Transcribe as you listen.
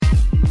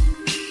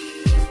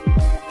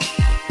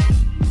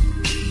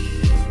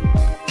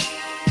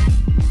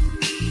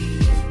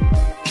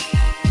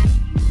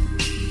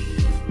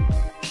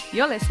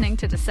You're listening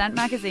to Dissent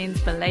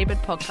Magazine's Belabored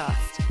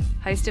Podcast,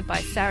 hosted by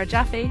Sarah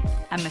Jaffe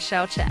and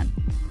Michelle Chen.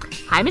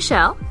 Hi,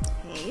 Michelle.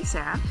 Hey,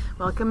 Sarah.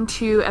 Welcome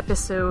to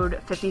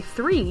episode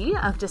 53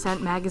 of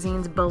Dissent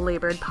Magazine's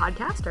Belabored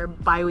Podcast, our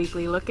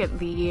bi-weekly look at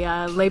the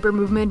labor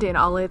movement in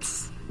all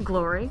its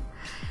glory.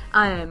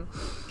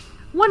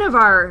 One of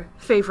our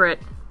favorite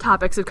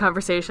topics of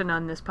conversation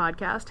on this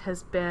podcast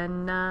has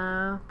been,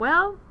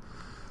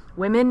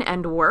 women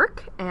and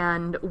work,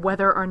 and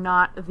whether or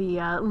not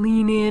the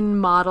lean-in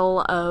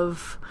model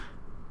of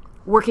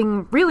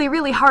working really,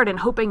 really hard and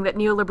hoping that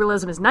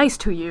neoliberalism is nice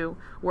to you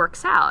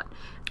works out.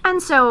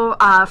 And so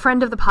a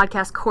friend of the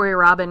podcast, Corey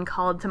Robin,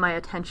 called to my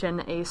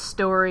attention a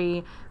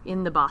story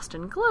in the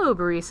Boston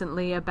Globe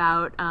recently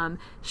about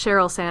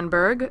Sheryl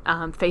Sandberg,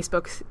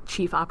 Facebook's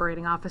chief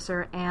operating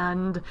officer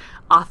and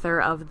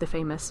author of the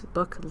famous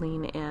book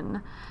Lean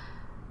In.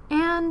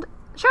 And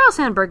Sheryl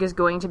Sandberg is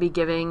going to be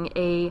giving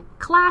a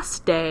Class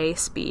Day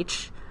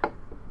speech.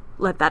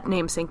 Let that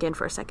name sink in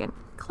for a second.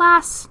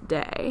 Class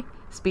Day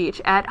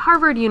speech at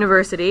Harvard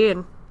University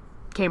in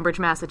Cambridge,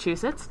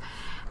 Massachusetts.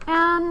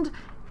 And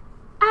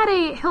at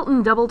a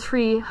Hilton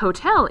Doubletree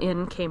Hotel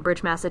in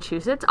Cambridge,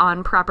 Massachusetts,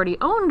 on property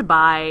owned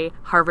by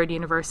Harvard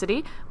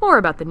University. More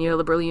about the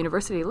neoliberal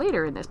university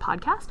later in this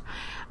podcast.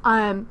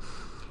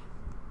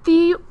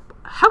 The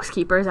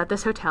housekeepers at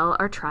this hotel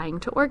are trying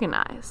to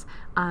organize.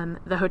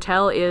 The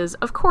hotel is,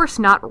 of course,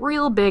 not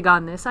real big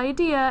on this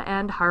idea,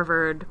 and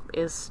Harvard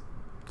is,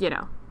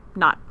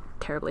 not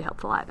terribly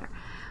helpful either.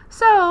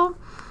 So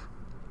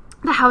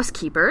the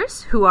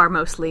housekeepers, who are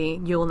mostly,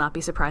 you will not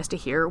be surprised to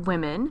hear,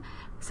 women,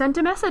 sent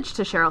a message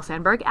to Sheryl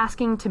Sandberg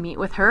asking to meet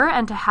with her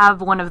and to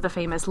have one of the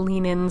famous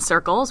lean-in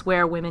circles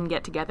where women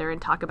get together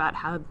and talk about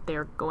how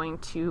they're going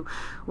to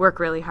work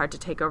really hard to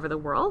take over the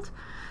world.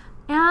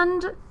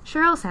 And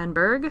Sheryl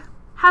Sandberg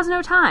has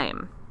no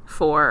time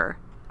for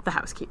the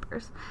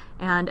housekeepers.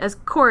 And as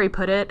Corey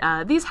put it,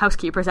 these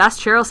housekeepers asked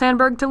Sheryl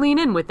Sandberg to lean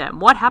in with them.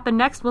 What happened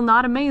next will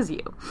not amaze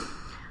you.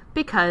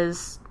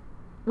 Because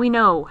we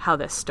know how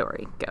this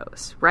story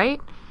goes,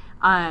 right?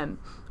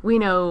 We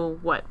know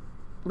what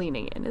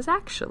leaning in is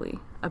actually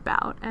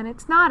about, and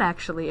it's not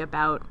actually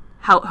about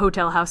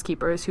hotel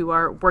housekeepers who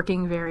are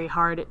working very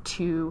hard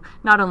to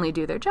not only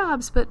do their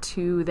jobs, but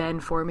to then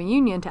form a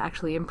union to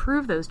actually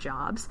improve those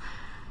jobs.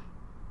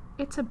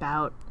 It's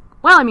about,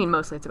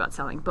 mostly it's about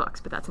selling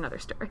books, but that's another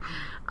story.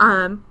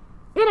 In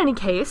any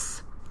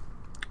case,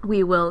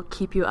 we will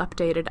keep you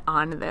updated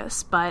on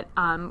this, but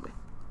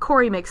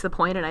Corey makes the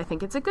point, and I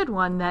think it's a good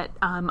one, that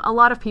a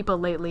lot of people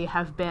lately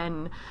have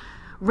been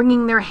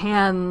wringing their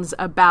hands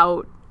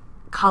about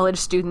college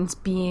students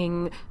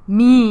being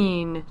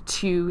mean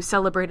to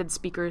celebrated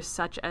speakers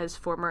such as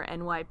former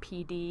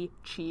NYPD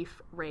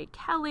Chief Ray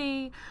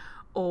Kelly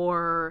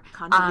or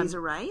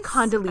Condoleezza Rice,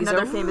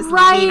 another famous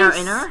Rice,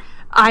 leaner-inner.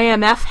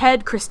 IMF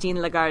head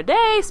Christine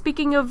Lagarde,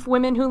 speaking of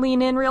women who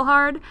lean in real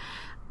hard.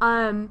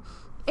 And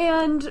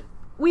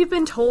we've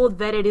been told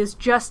that it is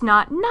just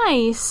not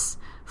nice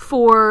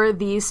for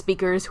these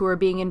speakers who are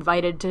being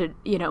invited to,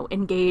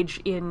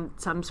 engage in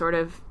some sort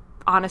of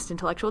honest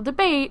intellectual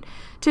debate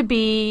to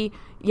be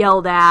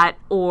yelled at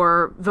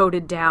or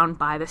voted down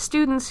by the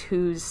students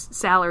whose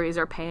salaries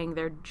are paying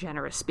their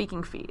generous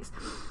speaking fees.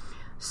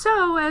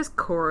 So, as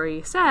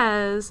Corey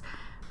says,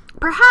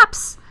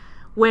 perhaps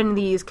when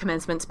these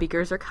commencement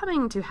speakers are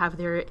coming to have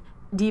their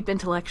deep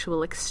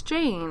intellectual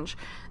exchange,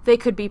 they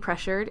could be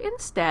pressured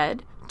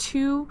instead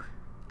to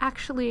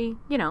actually,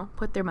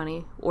 put their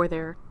money or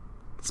their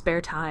spare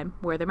time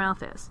where their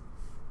mouth is.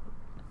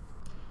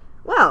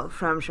 Well,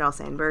 from Sheryl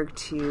Sandberg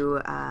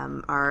to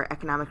our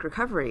economic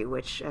recovery,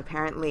 which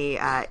apparently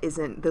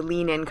isn't, the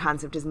lean-in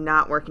concept is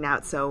not working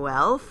out so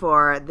well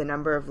for the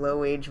number of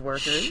low-wage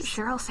workers.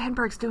 Sheryl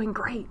Sandberg's doing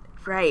great.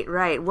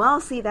 Right. Well,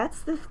 see,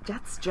 that's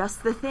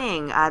just the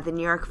thing. The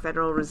New York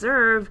Federal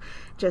Reserve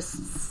just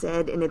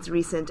said in its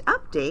recent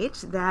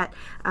update that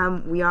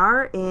we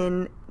are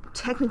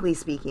technically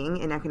speaking,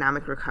 in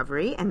economic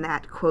recovery, and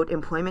that, quote,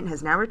 employment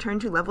has now returned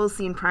to levels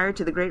seen prior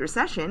to the Great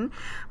Recession,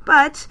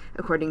 but,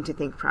 according to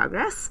Think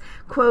Progress,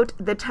 quote,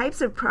 the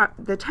types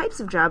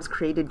of jobs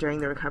created during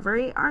the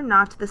recovery are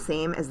not the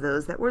same as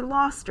those that were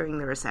lost during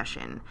the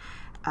recession.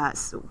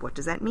 So what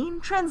does that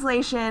mean?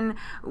 Translation,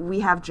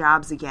 we have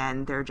jobs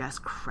again, they're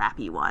just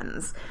crappy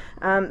ones.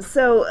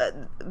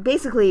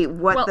 Basically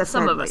what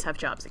some of us have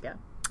jobs again.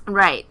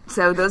 Right.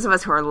 So those of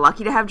us who are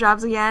lucky to have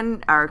jobs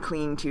again are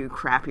clinging to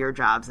crappier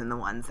jobs than the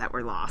ones that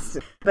were lost.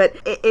 But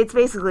it's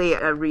basically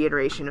a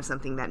reiteration of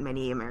something that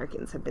many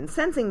Americans have been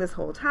sensing this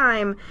whole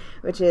time,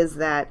 which is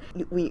that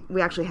we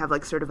actually have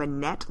sort of a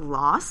net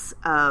loss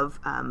of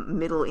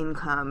middle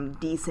income,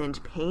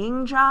 decent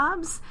paying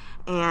jobs,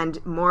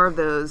 and more of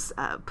those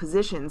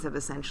positions have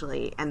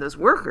essentially, and those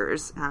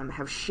workers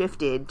have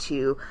shifted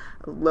to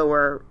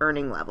lower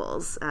earning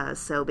levels.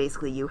 So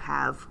basically you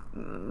have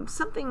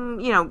something,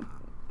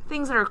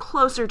 things that are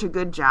closer to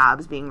good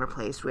jobs being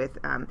replaced with,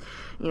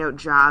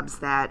 jobs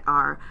that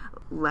are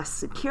less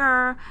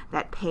secure,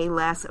 that pay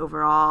less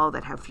overall,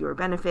 that have fewer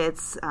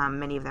benefits.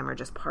 Many of them are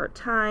just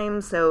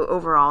part-time. So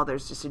overall,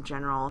 there's just a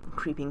general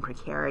creeping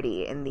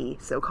precarity in the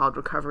so-called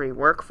recovery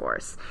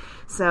workforce.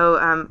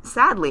 So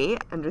sadly,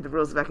 under the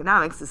rules of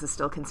economics, this is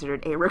still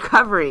considered a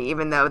recovery,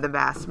 even though the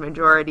vast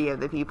majority of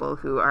the people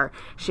who are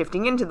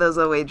shifting into those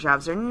low-wage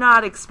jobs are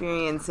not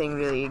experiencing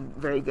really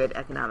very good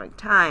economic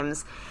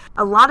times.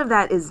 A lot of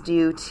that is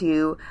due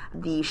to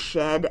the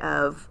shed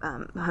of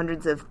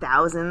hundreds of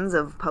thousands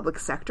of public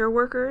sector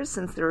workers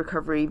since the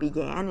recovery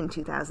began in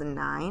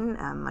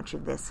 2009. Much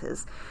of this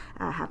has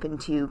happened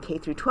to K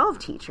through 12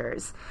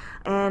 teachers.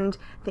 And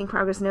Think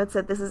Progress notes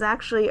that this is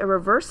actually a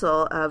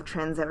reversal of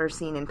trends that were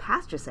seen in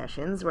past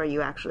recessions, where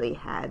you actually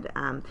had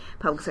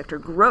public sector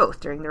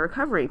growth during the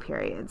recovery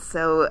period.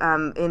 So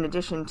in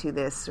addition to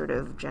this sort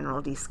of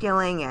general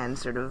de-skilling and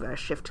sort of a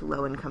shift to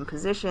low-income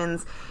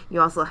positions, you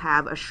also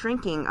have a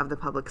shrinking of the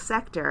public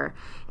sector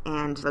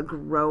and the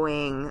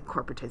growing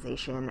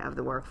corporatization of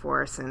the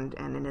workforce and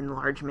an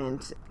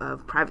enlargement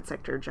of private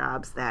sector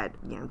jobs that,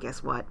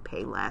 guess what,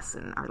 pay less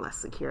and are less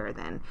secure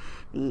than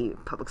the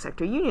public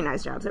sector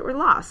unionized jobs that were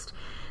lost.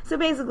 So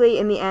basically,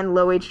 in the end,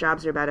 low-wage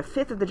jobs are about a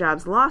fifth of the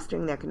jobs lost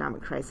during the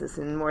economic crisis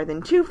and more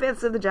than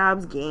two-fifths of the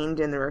jobs gained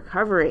in the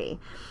recovery.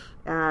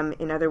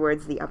 In other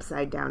words, the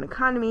upside-down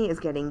economy is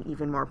getting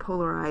even more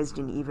polarized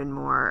and even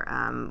more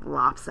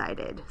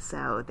lopsided.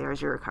 So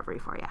there's your recovery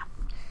for you.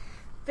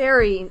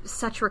 Very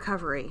such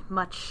recovery,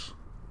 much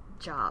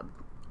job.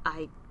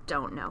 I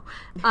don't know.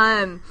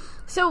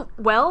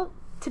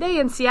 Today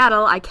in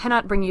Seattle, I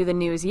cannot bring you the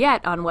news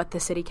yet on what the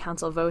city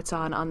council votes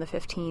on the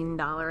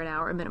 $15 an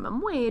hour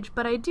minimum wage,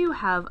 but I do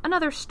have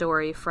another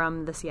story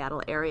from the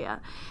Seattle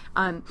area.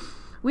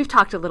 We've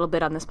talked a little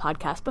bit on this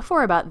podcast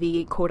before about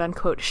the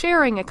quote-unquote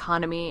sharing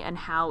economy and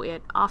how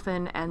it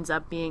often ends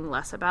up being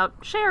less about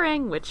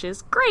sharing, which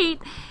is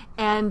great,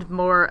 and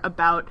more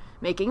about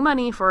making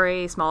money for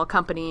a small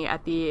company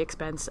at the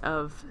expense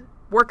of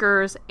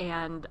workers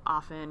and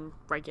often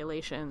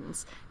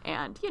regulations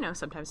and,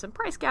 sometimes some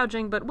price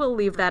gouging, but we'll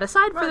leave that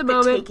aside for the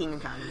moment. Taking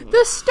economy.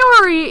 The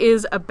story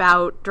is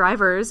about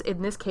drivers,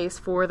 in this case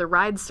for the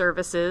ride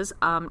services.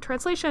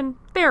 Translation,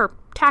 they're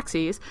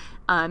taxis.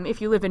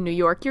 If you live in New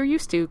York, you're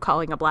used to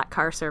calling a black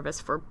car service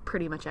for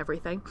pretty much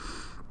everything.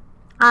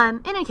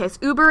 In any case,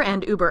 Uber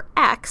and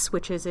UberX,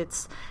 which is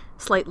its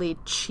slightly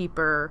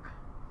cheaper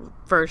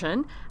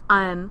version,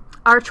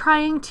 are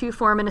trying to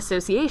form an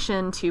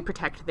association to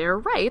protect their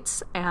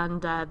rights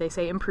and, they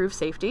say, improve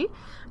safety.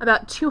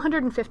 About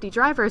 250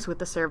 drivers with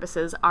the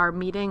services are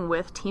meeting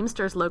with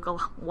Teamsters Local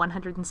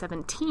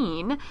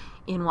 117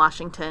 in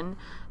Washington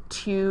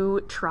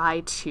to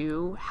try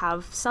to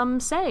have some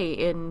say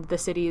in the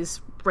city's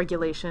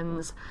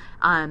regulations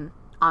on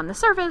the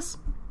service,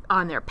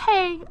 on their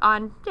pay,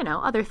 on,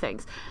 other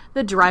things.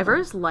 The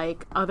drivers,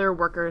 like other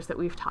workers that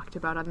we've talked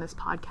about on this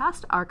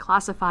podcast, are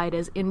classified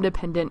as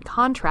independent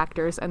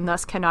contractors and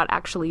thus cannot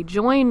actually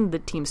join the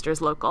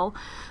Teamsters Local.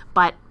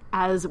 But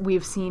as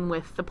we've seen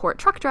with the port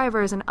truck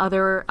drivers and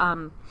other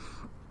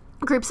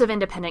groups of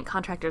independent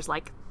contractors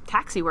like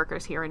taxi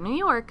workers here in New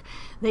York,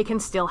 they can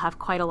still have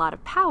quite a lot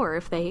of power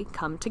if they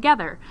come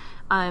together.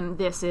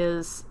 This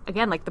is,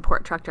 again, like the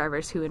port truck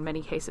drivers who in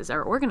many cases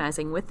are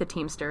organizing with the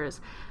Teamsters.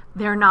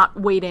 They're not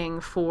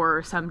waiting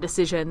for some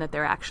decision that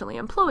they're actually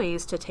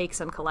employees to take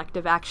some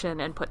collective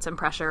action and put some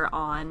pressure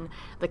on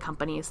the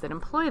companies that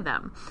employ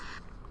them.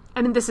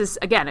 I mean, this is,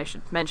 again, I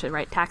should mention,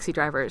 right, taxi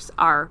drivers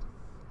are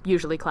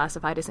usually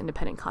classified as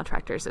independent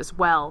contractors as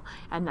well,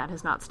 and that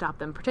has not stopped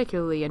them,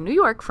 particularly in New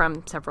York,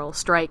 from several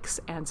strikes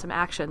and some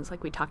actions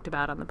like we talked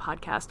about on the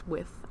podcast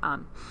with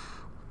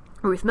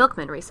Ruth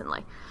Milkman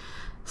recently.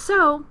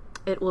 So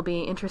it will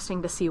be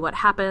interesting to see what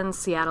happens.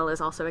 Seattle is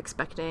also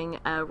expecting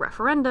a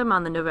referendum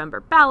on the November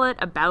ballot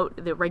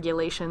about the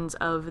regulations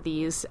of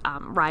these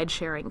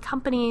ride-sharing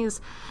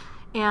companies.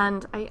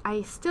 And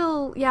I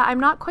still, I'm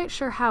not quite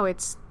sure how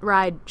it's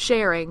ride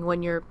sharing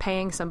when you're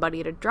paying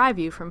somebody to drive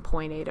you from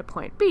point A to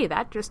point B.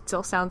 That just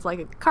still sounds like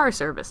a car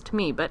service to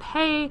me. But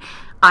hey,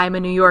 I'm a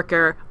New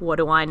Yorker. What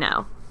do I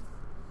know?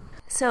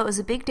 So it was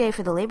a big day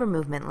for the labor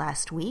movement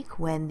last week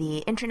when the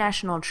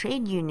International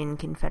Trade Union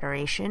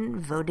Confederation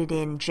voted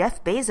in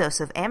Jeff Bezos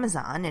of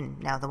Amazon, and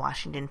now the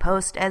Washington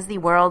Post, as the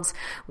world's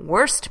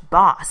worst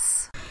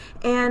boss.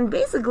 And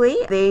basically,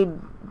 they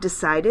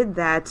decided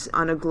that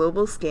on a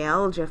global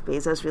scale, Jeff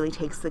Bezos really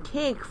takes the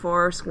cake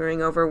for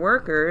screwing over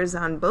workers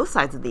on both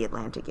sides of the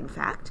Atlantic, in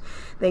fact.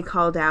 They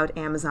called out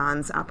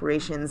Amazon's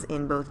operations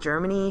in both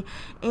Germany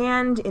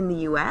and in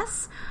the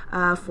U.S.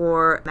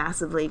 For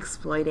massively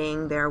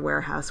exploiting their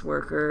warehouse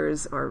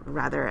workers, or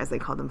rather, as they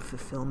call them,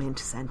 fulfillment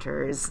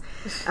centers.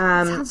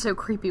 Sounds so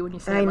creepy when you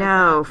say it. I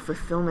know,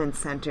 fulfillment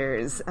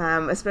centers,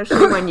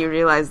 especially when you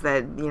realize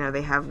that,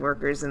 they have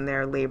workers in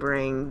there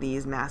laboring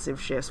these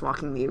massive shifts,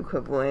 walking the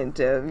equivalent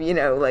of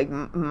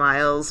of,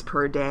 miles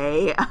per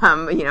day,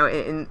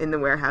 in the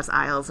warehouse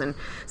aisles, and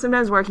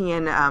sometimes working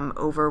in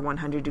over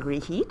 100-degree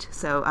heat.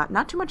 So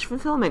not too much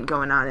fulfillment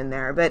going on in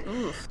there. But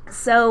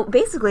so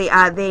basically,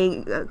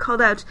 they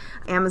called out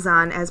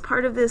Amazon as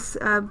part of this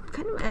kind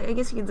of, I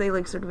guess you could say,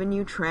 like sort of a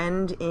new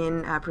trend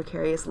in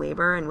precarious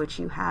labor, in which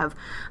you have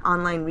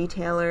online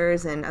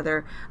retailers and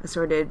other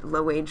assorted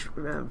low-wage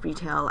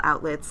retail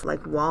outlets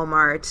like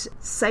Walmart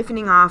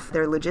siphoning off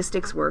their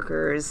logistics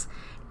workers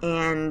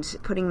and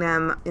putting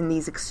them in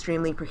these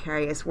extremely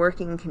precarious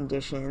working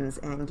conditions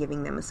and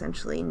giving them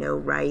essentially no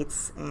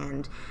rights,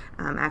 and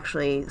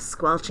actually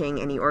squelching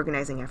any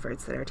organizing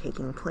efforts that are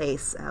taking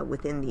place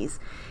within these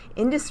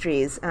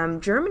industries.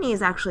 Germany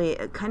is actually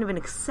kind of an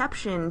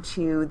exception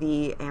to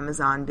the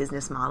Amazon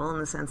business model, in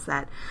the sense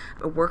that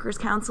workers'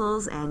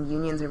 councils and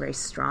unions are very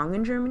strong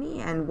in Germany,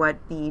 and what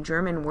the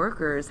German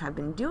workers have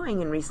been doing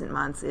in recent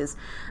months is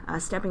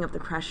stepping up the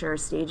pressure,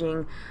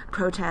 staging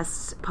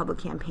protests, public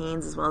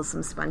campaigns, as well as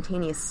some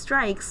spontaneous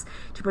strikes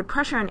to put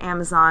pressure on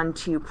Amazon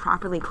to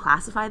properly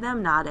classify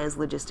them, not as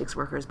logistics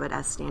workers, but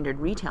as standard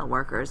retail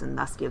workers, and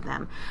thus give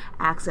them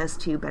access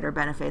to better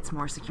benefits,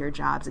 more secure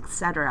jobs,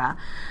 etc.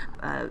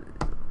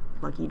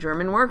 Lucky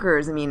German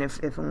workers. I mean,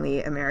 if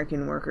only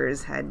American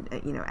workers had,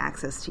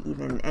 access to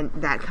even and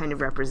that kind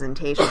of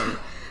representation.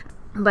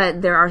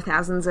 But there are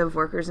thousands of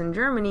workers in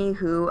Germany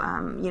who,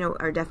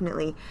 are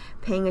definitely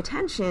paying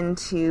attention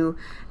to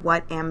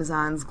what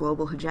Amazon's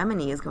global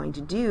hegemony is going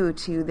to do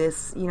to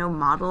this,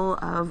 model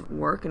of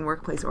work and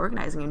workplace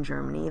organizing in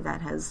Germany that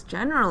has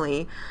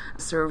generally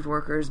served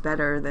workers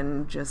better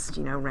than just,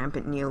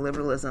 rampant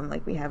neoliberalism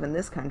like we have in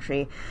this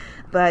country.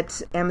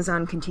 But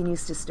Amazon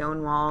continues to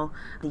stonewall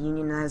the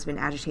union that has been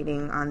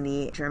agitating on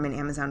the German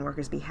Amazon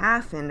workers'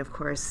 behalf. And of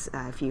course,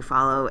 if you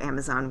follow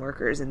Amazon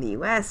workers in the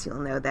U.S., you'll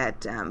know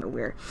that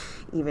we're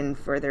even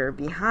further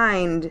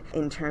behind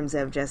in terms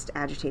of just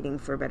agitating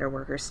for better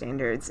worker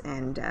standards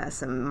and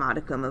some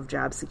modicum of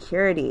job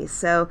security.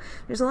 So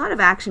there's a lot of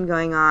action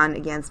going on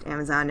against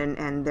Amazon,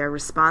 and their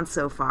response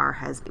so far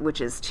which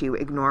is to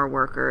ignore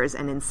workers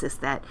and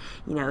insist that,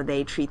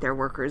 they treat their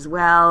workers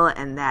well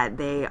and that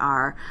they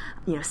are,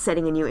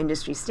 setting a new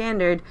industry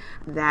standard.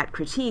 That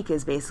critique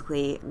is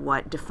basically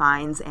what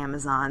defines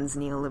Amazon's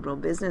neoliberal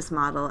business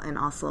model, and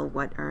also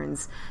what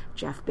earns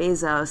Jeff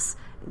Bezos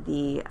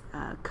the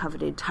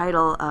coveted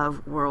title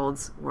of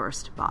world's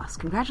worst boss.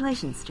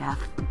 Congratulations,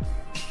 Jeff.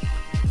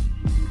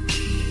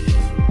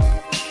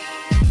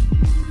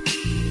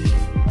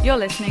 You're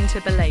listening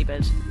to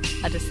Belabored,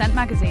 a Dissent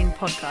Magazine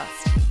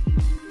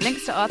podcast.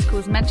 Links to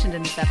articles mentioned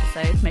in this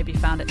episode may be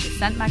found at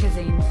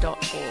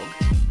dissentmagazine.org.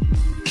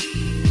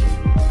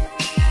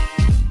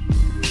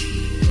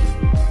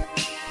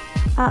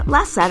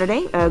 Last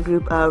Saturday, a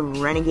group of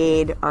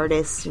renegade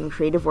artists and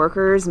creative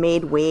workers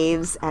made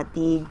waves at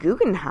the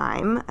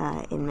Guggenheim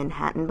in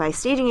Manhattan by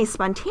staging a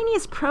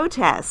spontaneous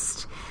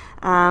protest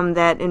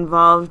that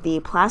involved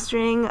the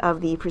plastering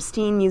of the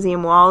pristine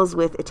museum walls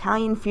with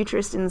Italian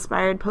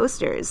futurist-inspired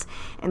posters,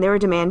 and they were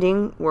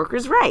demanding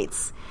workers'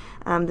 rights.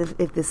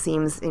 If this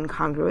seems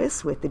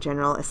incongruous with the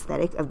general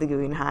aesthetic of the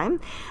Guggenheim.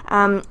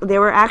 They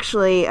were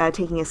actually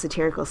taking a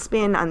satirical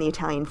spin on the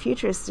Italian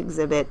Futurist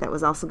exhibit that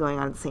was also going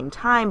on at the same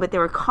time, but they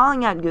were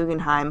calling out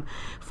Guggenheim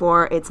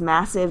for its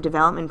massive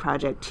development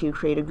project to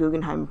create a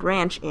Guggenheim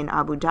branch in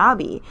Abu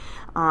Dhabi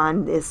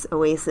on this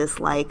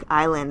oasis-like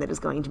island that is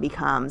going to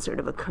become sort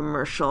of a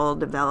commercial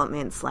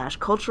development /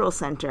 cultural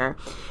center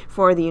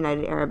for the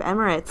United Arab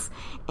Emirates.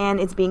 And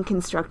it's being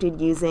constructed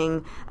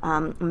using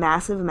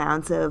massive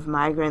amounts of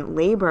migrant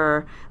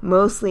labor,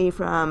 mostly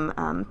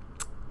from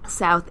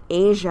South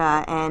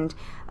Asia, and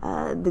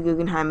the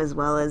Guggenheim, as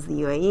well as the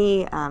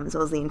UAE, as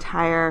well as the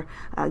entire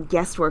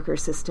guest worker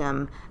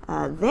system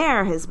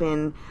there, has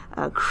been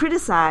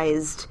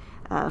criticized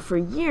for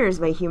years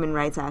by human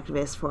rights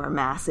activists for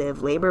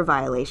massive labor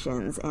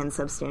violations and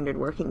substandard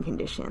working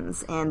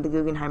conditions. And the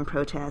Guggenheim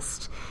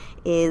protest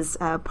is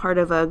part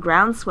of a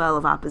groundswell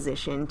of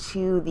opposition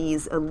to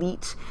these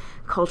elite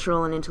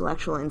cultural and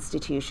intellectual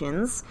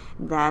institutions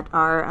that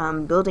are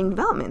building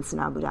developments in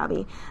Abu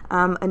Dhabi.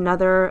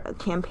 Another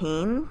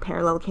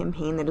parallel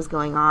campaign that is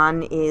going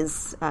on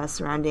is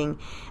surrounding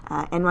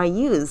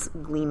NYU's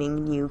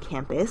gleaming new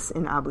campus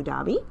in Abu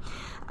Dhabi.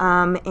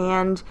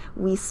 And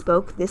we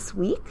spoke this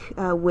week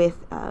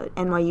with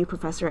NYU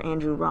professor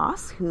Andrew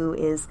Ross, who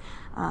is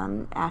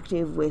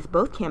active with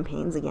both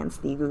campaigns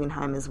against the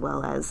Guggenheim as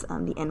well as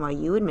the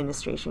NYU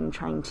administration,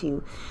 trying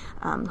to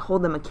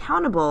hold them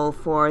accountable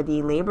for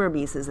the labor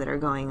abuses that are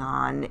going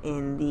on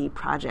in the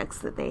projects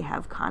that they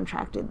have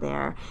contracted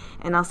there,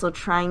 and also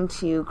trying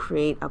to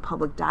create a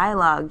public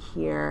dialogue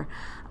here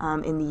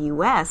in the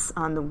U.S.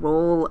 on the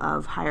role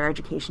of higher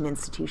education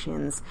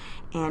institutions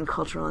and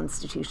cultural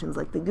institutions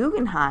like the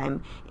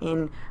Guggenheim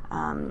in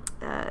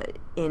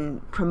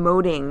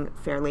promoting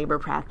fair labor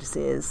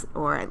practices,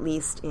 or at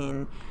least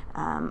in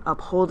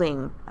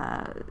upholding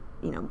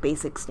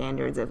basic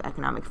standards of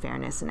economic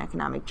fairness and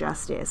economic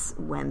justice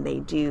when they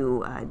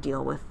do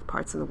deal with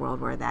parts of the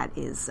world where that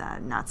is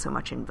not so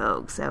much in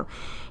vogue. So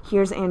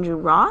here's Andrew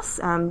Ross.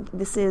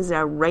 This is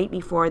right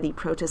before the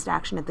protest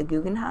action at the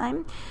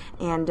Guggenheim,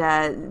 and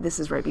this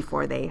is right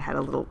before they had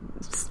a little,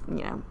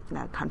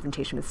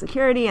 confrontation with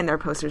security, and their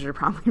posters were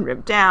promptly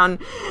ripped down.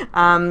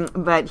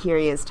 But here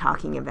he is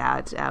talking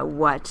about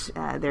what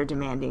they're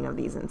demanding of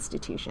these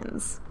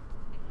institutions.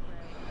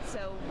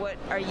 So what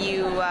are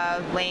you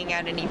laying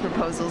out any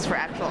proposals for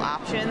actual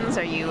options?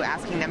 Are you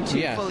asking them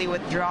to fully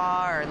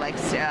withdraw or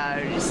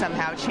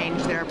somehow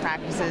change their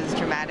practices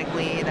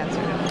dramatically, that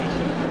sort of thing?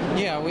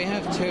 Yeah, we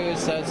have two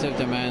sets of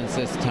demands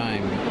this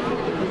time.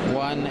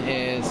 One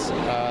is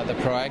the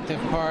proactive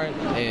part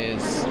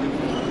is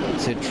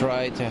to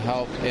try to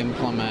help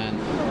implement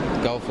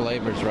Gulf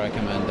Labor's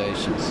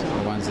recommendations,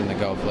 the ones in the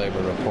Gulf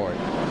Labor report.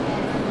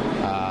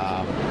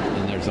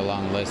 And there's a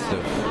long list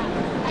of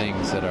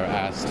things that are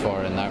asked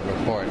for in that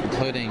report,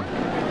 including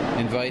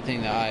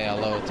inviting the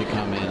ILO to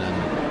come in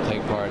and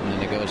take part in the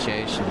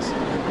negotiations.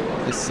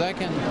 The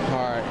second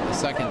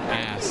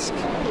ask,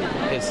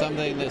 is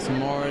something that's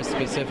more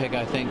specific,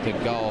 I think, to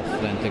Gulf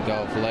than to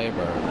Gulf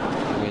Labor,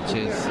 which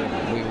is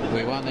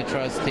we want the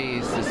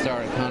trustees to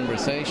start a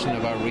conversation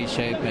about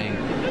reshaping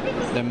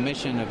the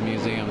mission of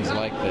museums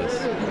like this.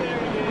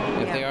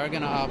 If they are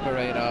going to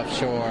operate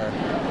offshore,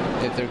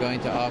 if they're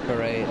going to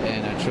operate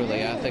in a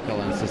truly ethical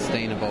and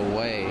sustainable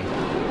way,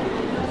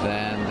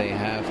 then they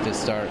have to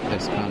start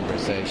this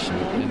conversation.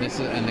 And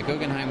the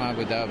Guggenheim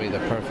Abu Dhabi,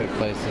 the perfect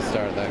place to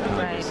start that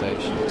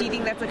conversation. Right. Do you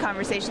think that's a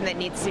conversation that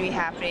needs to be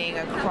happening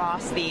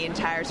across the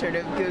entire sort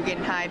of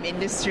Guggenheim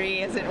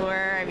industry, as it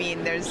were? I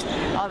mean, there's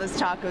all this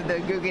talk of the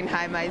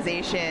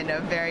Guggenheimization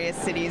of various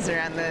cities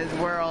around the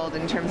world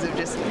in terms of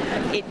just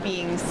it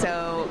being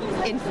so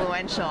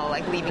influential,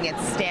 like leaving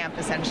its stamp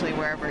essentially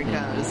wherever it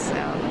goes. So.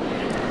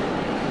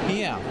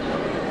 Yeah.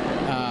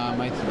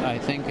 I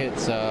think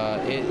it's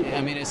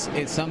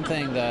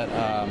something that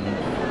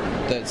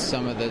that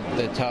some of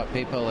the top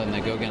people in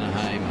the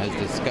Guggenheim has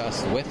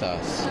discussed with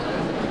us,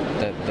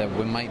 that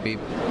we might be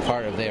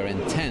part of their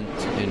intent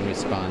in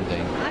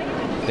responding.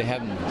 They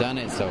haven't done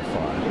it so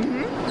far.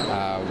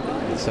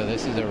 Mm-hmm. So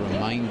this is a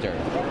reminder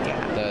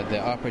that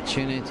the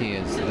opportunity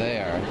is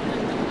there,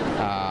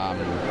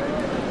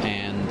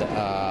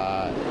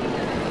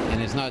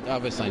 and it's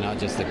obviously not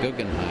just the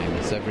Guggenheim,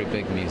 it's every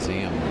big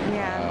museum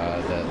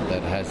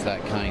that has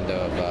that kind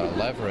of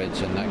leverage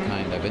and that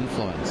kind of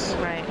influence.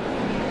 Right.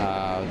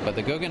 But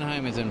the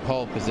Guggenheim is in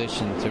pole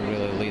position to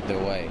really lead the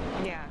way.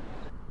 Yeah.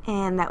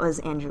 And that was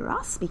Andrew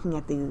Ross speaking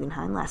at the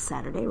Guggenheim last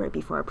Saturday, right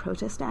before a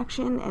protest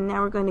action. And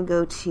now we're going to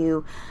go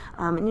to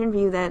an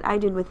interview that I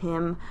did with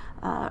him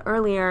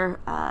earlier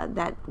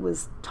that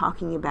was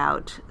talking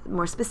about,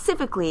 more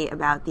specifically,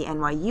 about the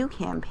NYU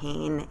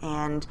campaign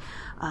and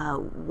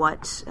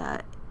what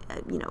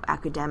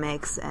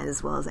academics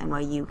as well as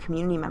NYU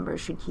community members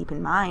should keep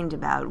in mind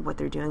about what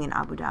they're doing in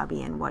Abu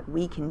Dhabi and what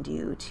we can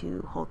do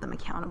to hold them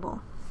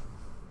accountable.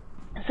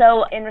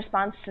 So in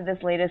response to this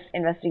latest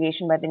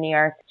investigation by the New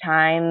York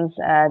Times,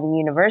 the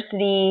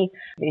university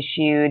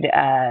issued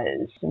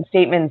some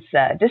statements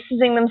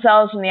distancing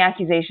themselves from the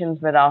accusations,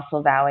 but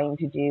also vowing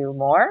to do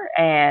more.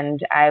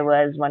 And I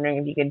was wondering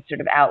if you could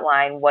sort of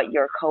outline what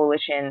your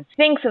coalition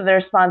thinks of the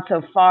response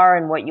so far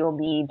and what you'll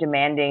be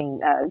demanding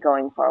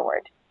going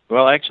forward.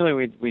 Well, actually,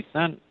 we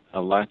sent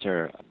a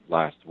letter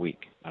last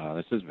week.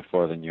 This is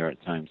before the New York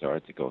Times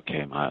article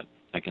came out.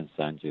 I can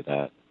send you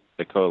that.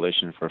 The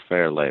Coalition for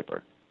Fair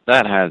Labor.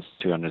 That has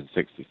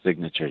 260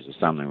 signatures or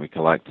something we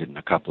collected in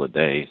a couple of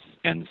days.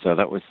 And so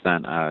that was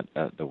sent out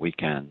at the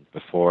weekend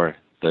before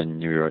the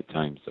New York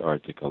Times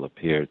article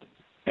appeared.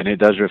 And it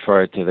does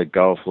refer to the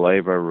Gulf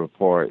Labor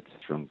report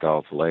from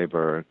Gulf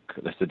Labor.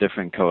 That's a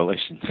different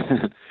coalition.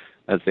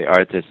 That's the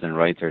Artists and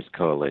Writers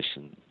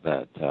Coalition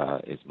that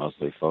is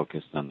mostly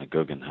focused on the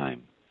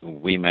Guggenheim.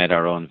 We made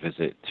our own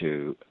visit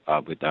to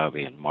Abu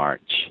Dhabi in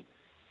March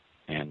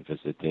and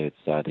visited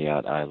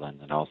Saadiyat Island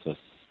and also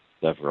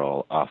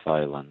several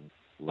off-island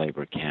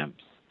labor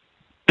camps.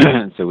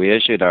 So we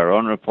issued our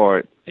own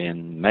report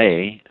in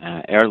May,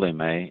 early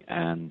May,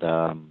 and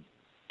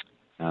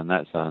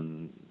that's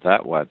on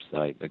that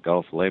website, the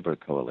Gulf Labor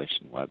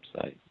Coalition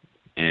website.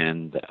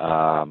 And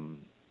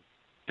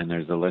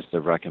there's a list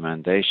of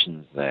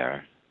recommendations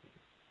there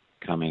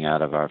coming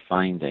out of our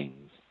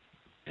findings.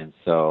 And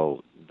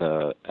so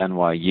the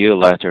NYU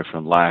letter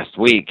from last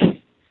week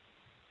is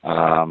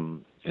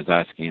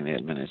asking the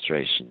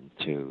administration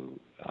to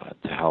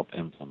help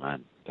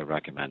implement the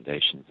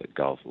recommendations that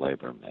Gulf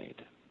Labor made.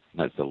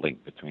 That's the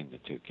link between the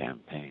two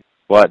campaigns.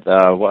 What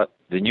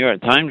the New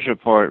York Times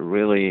report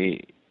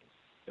really,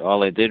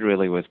 all it did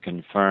really was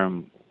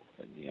confirm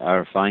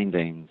our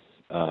findings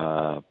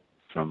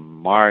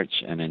from March,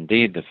 and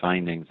indeed the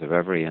findings of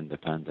every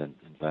independent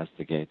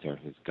investigator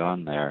who's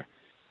gone there.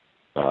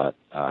 But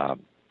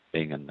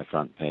being on the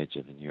front page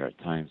of the New York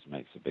Times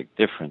makes a big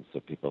difference, so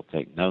people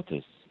take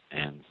notice.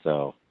 And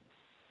so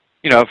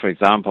For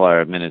example,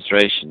 our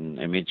administration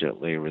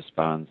immediately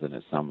responds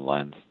in some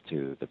length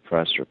to the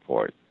press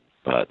report,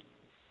 but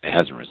it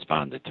hasn't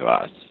responded to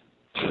us.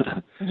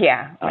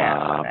 Yeah,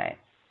 right.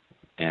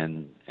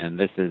 And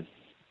this is,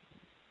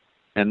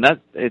 and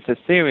that it's a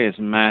serious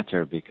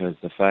matter, because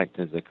the fact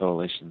is the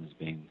coalition's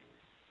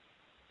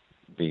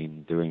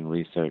been doing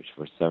research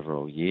for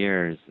several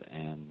years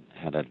and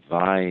had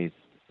advised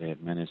the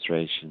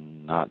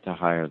administration not to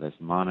hire this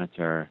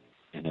monitor,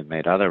 and had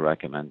made other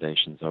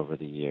recommendations over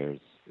the years,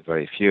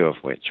 very few of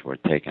which were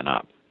taken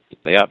up.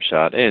 The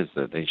upshot is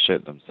that they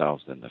shoot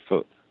themselves in the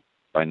foot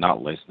by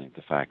not listening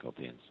to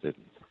faculty and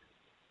students.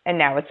 And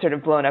now it's sort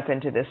of blown up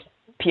into this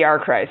PR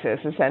crisis,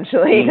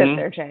 essentially, that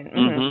they're trying.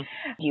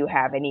 Do you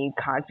have any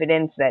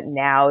confidence that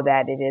now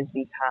that it has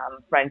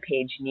become front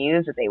page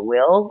news that they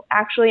will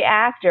actually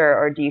act,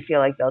 or do you feel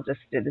like this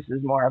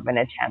is more of an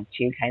attempt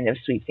to kind of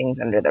sweep things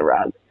under the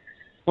rug?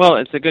 Well,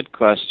 it's a good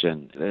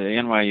question. The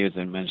NYU's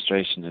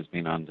administration has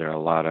been under a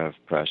lot of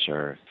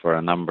pressure for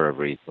a number of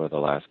reasons for the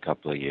last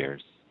couple of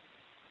years.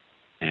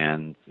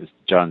 And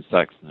John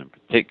Sexton in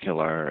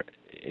particular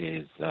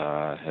has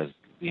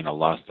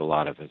lost a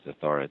lot of his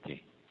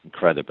authority and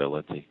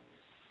credibility.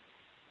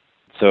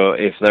 So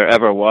if there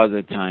ever was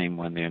a time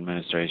when the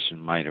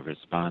administration might have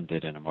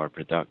responded in a more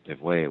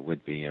productive way, it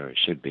would be, or it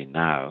should be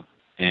now.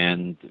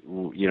 And,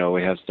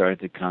 we have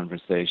started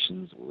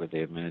conversations with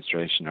the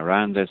administration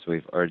around this.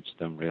 We've urged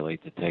them really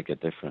to take a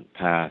different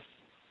path,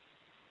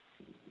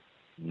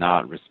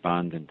 not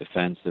respond in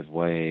defensive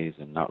ways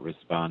and not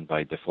respond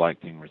by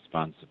deflecting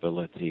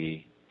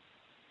responsibility,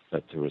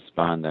 but to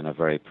respond in a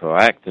very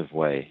proactive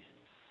way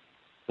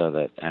so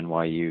that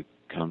NYU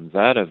comes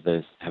out of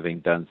this having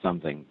done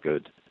something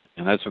good.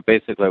 And that's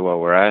basically what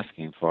we're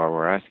asking for.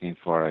 We're asking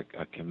for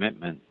a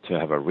commitment to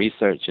have a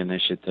research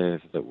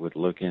initiative that would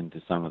look into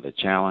some of the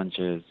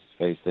challenges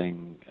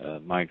facing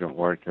migrant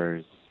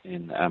workers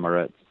in the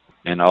Emirates,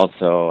 and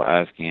also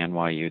asking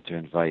NYU to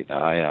invite the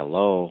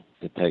ILO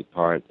to take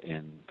part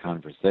in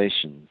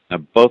conversations. Now,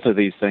 both of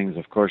these things,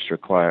 of course,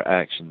 require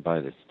action by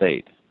the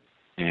state.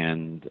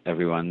 And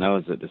everyone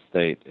knows that the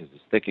state is a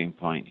sticking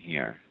point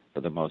here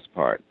for the most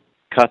part.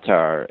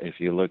 Qatar, if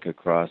you look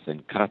across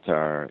in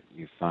Qatar,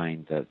 you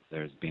find that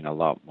there's been a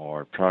lot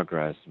more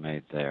progress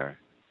made there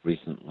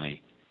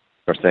recently.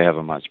 Of course, they have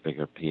a much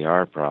bigger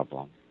PR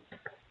problem.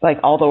 Like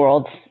all the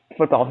world's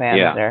football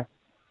fans are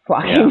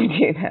flocking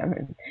to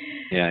them.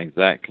 Yeah,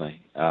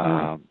 exactly.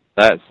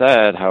 That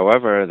said,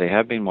 however, they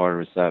have been more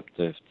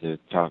receptive to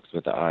talks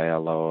with the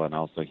ILO and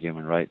also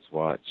Human Rights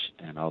Watch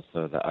and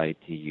also the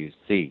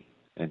ITUC,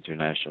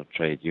 International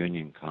Trade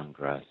Union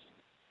Congress.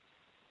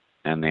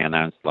 And they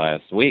announced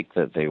last week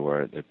that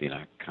there'd been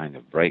a kind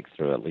of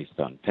breakthrough, at least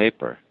on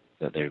paper,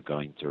 that they're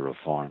going to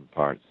reform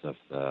parts of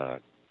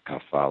the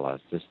kafala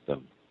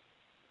system.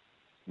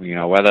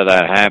 Whether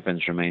that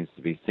happens remains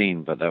to be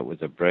seen, but that was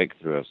a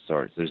breakthrough of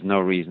sorts. There's no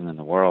reason in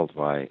the world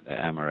why the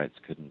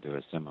Emirates couldn't do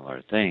a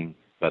similar thing,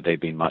 but they've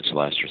been much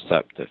less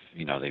receptive.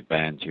 They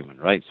banned Human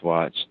Rights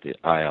Watch. The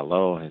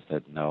ILO has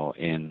said no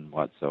in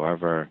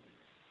whatsoever.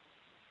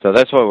 So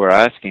that's what we're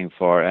asking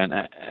for, and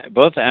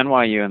both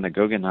NYU and the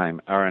Guggenheim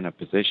are in a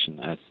position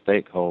as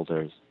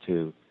stakeholders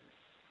to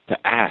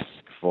ask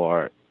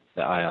for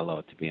the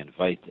ILO to be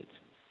invited.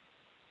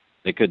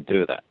 They could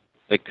do that,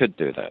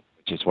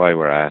 which is why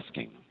we're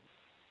asking.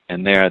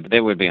 And they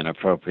would be an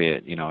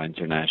appropriate,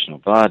 international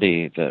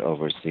body that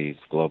oversees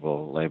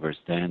global labor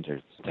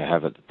standards to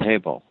have at the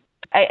table.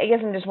 I guess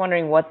I'm just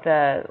wondering what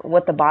the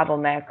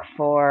bottleneck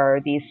for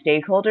these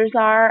stakeholders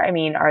are. I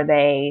mean, are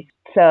they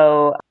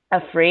so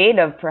afraid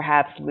of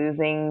perhaps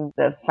losing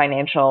the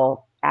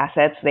financial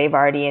assets they've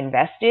already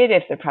invested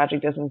if the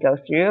project doesn't go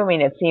through? I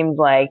mean, it seems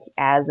like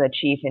as a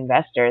chief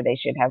investor, they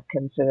should have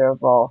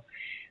considerable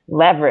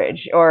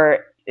leverage.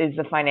 Or is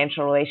the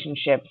financial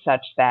relationship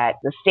such that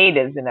the state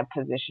is in a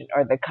position,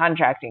 or the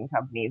contracting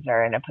companies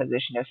are in a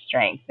position of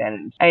strength?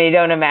 And I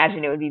don't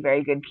imagine it would be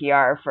very good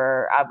PR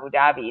for Abu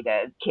Dhabi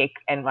to kick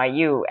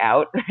NYU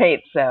out,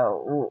 right?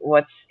 So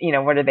what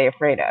are they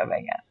afraid of,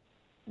 I guess?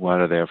 What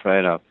are they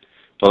afraid of?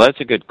 Well,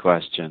 that's a good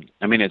question.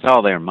 I mean, it's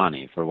all their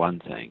money, for one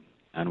thing.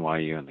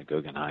 NYU and the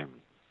Guggenheim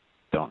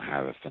don't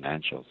have a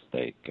financial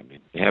stake. I mean,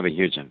 they have a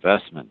huge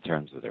investment in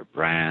terms of their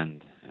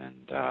brand and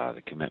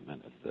the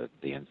commitment of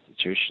the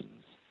institutions.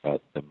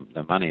 But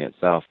the money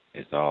itself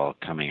is all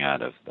coming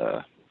out of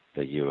the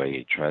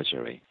UAE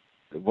Treasury.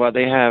 What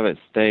they have at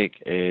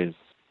stake is,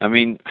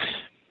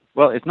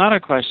 it's not a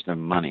question of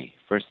money,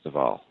 first of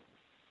all.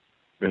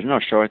 There's no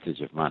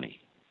shortage of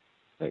money.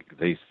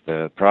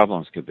 The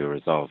problems could be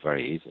resolved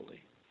very easily.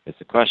 It's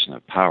a question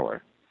of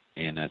power.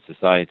 In a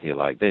society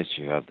like this,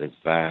 you have this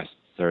vast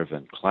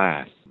servant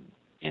class,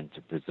 and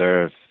to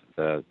preserve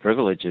the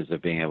privileges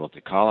of being able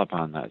to call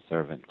upon that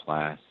servant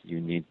class,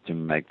 you need to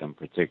make them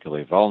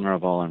particularly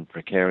vulnerable and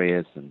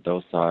precarious and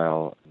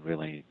docile, and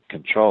really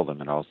control them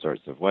in all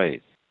sorts of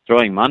ways.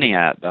 Throwing money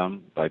at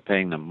them by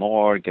paying them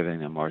more, giving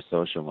them more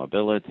social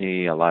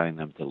mobility, allowing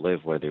them to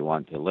live where they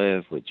want to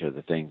live, which are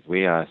the things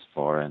we ask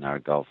for in our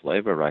Gulf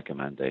labor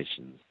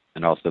recommendations,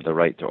 and also the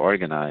right to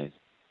organize.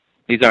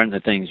 These aren't the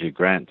things you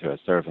grant to a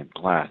servant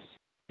class.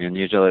 And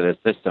usually the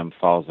system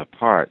falls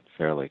apart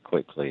fairly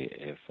quickly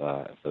if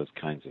those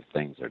kinds of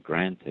things are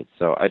granted.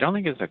 So I don't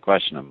think it's a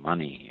question of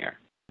money here.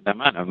 The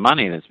amount of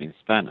money that's been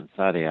spent on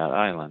Saadiyat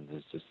Island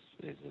is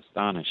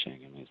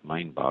astonishing and is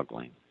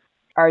mind-boggling.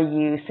 Are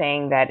you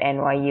saying that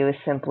NYU is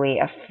simply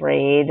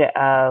afraid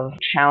of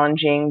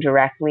challenging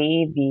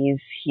directly these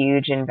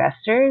huge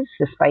investors,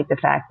 despite the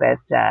fact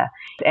that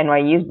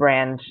NYU's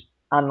brand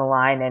on the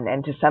line,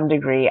 and to some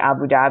degree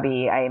Abu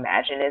Dhabi, I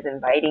imagine, is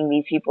inviting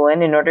these people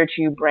in order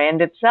to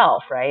brand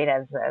itself, right,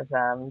 as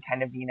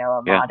kind of,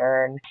 a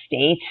modern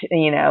state,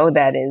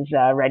 that is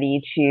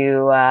ready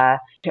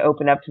to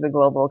open up to the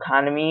global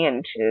economy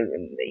and to,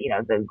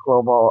 the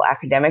global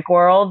academic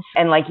world.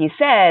 And like you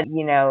said,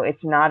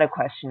 it's not a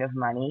question of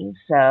money.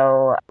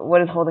 So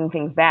what is holding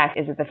things back?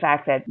 Is it the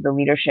fact that the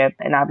leadership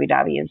in Abu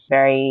Dhabi is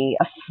very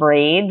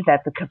afraid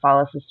that the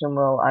kafala system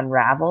will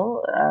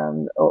unravel?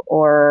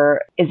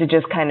 Or is it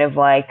just kind of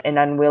like an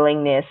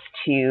unwillingness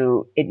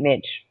to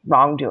admit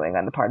wrongdoing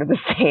on the part of the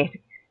state?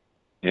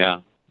 Yeah.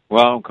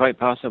 Well, quite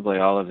possibly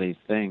all of these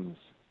things.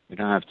 We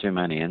don't have too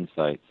many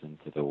insights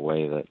into the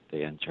way that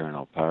the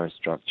internal power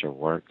structure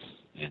works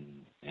in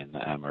the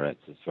Emirates.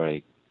 It's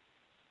very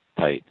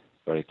tight,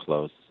 very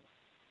close.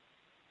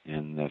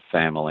 And the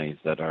families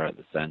that are at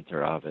the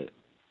center of it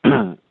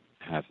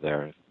have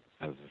their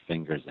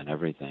fingers in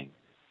everything,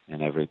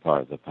 in every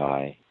part of the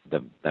pie.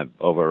 The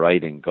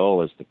overriding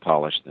goal is to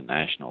polish the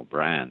national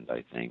brand,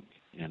 I think.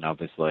 And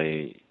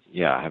obviously,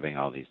 having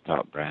all these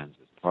top brands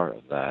is part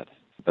of that.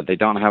 But they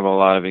don't have a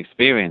lot of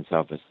experience,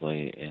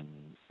 obviously, in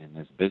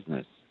this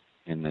business,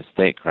 in the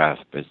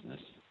statecraft business.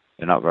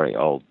 They're not very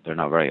old. They're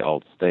not very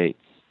old states.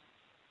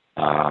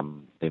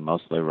 They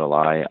mostly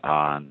rely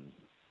on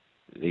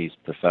these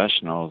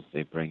professionals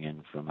they bring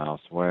in from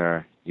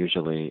elsewhere,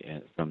 usually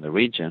from the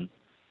region,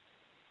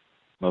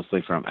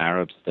 mostly from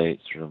Arab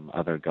states, from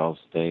other Gulf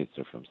states,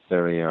 or from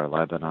Syria or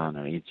Lebanon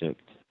or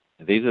Egypt.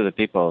 These are the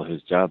people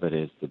whose job it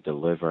is to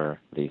deliver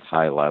these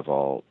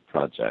high-level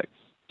projects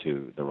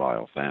to the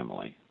royal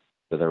family.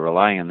 So they're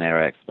relying on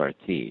their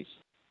expertise.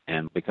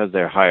 And because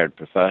they're hired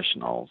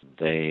professionals,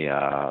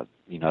 they're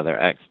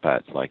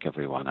expats like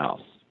everyone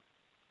else.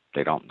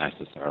 They don't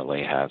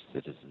necessarily have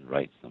citizen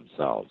rights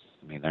themselves.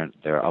 I mean,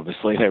 they're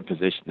obviously their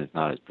position is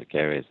not as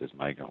precarious as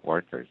migrant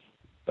workers,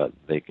 but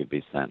they could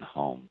be sent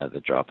home at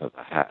the drop of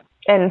a hat.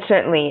 And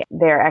certainly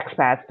they're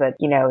expats, but,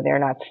 they're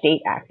not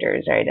state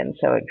actors, right? And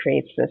so it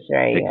creates this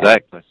very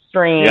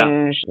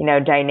strange,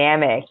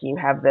 dynamic. You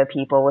have the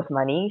people with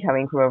money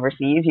coming from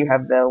overseas. You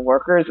have the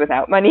workers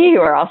without money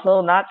who are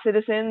also not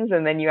citizens.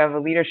 And then you have a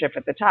leadership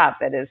at the top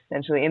that is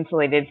essentially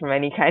insulated from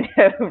any kind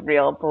of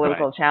real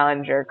political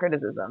challenge or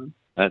criticism.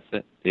 That's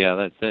it. Yeah,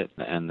 that's it.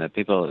 And the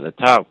people at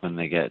the top, when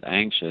they get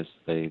anxious,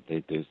 they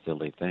do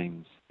silly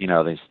things.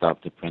 They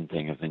stopped the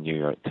printing of the New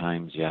York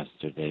Times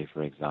yesterday,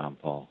 for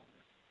example.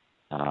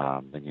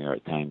 The New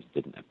York Times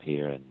didn't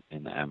appear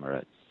in the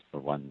Emirates for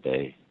one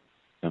day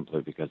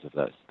simply because of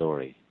that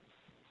story.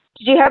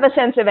 Did you have a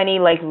sense of any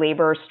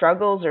labor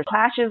struggles or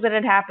clashes that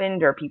had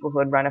happened, or people who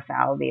had run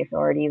afoul of the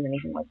authorities,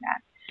 anything like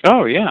that?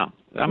 Oh, yeah.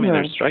 I mean,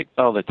 there's strikes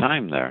all the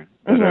time there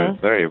that are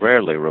very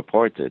rarely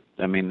reported.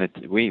 I mean,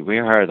 we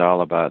heard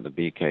all about the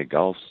BK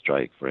Gulf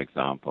strike, for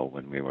example,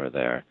 when we were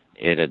there.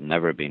 It had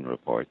never been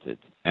reported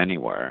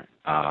anywhere,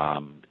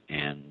 and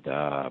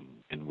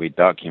we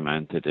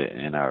documented it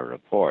in our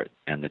report.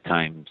 And the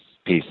Times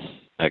piece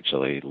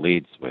actually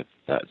leads with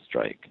that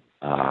strike.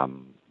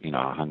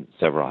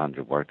 Several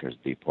hundred workers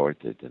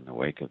deported in the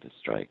wake of the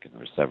strike, and there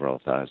were several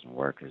thousand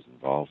workers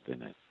involved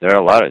in it. There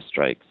are a lot of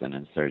strikes and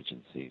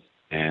insurgencies,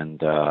 and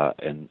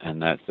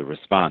that's the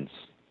response.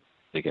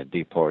 They get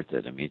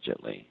deported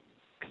immediately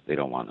because they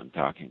don't want them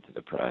talking to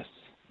the press.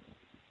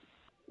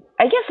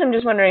 I guess I'm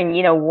just wondering,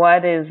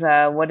 what is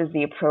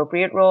the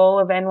appropriate role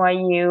of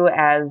NYU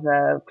as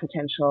a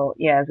potential,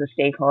 as a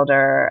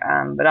stakeholder,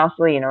 but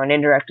also, an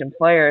indirect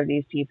employer of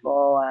these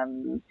people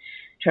in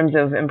terms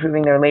of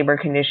improving their labor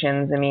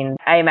conditions. I mean,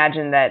 I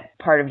imagine that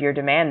part of your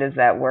demand is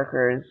that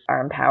workers are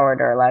empowered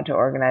or allowed to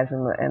organize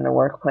in the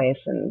workplace,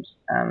 and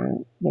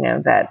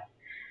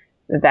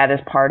that is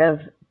part of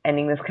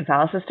ending this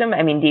kafala system.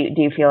 I mean,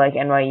 do you feel like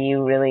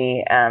NYU really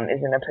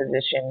is in a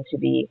position to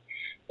be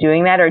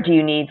doing that, or do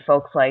you need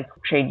folks like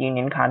Trade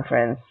Union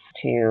Conference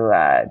to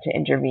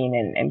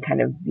intervene and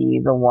kind of be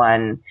the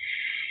one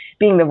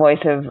being the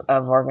voice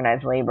of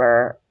organized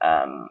labor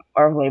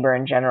or of labor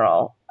in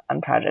general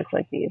on projects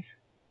like these?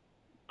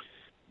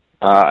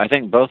 I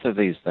think both of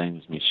these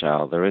things,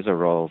 Michelle. There is a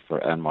role for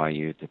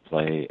NYU to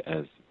play,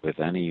 as with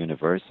any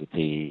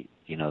university.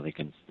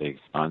 They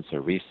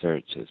sponsor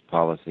research as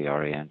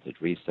policy-oriented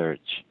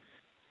research.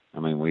 I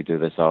mean, we do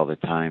this all the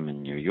time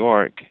in New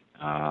York.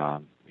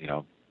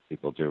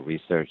 People do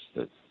research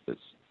that's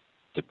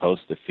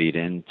supposed to feed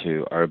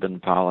into urban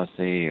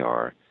policy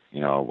or,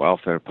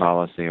 welfare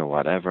policy or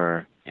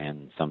whatever,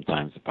 and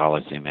sometimes the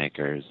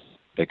policymakers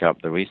pick up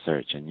the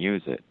research and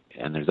use it.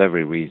 And there's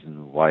every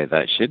reason why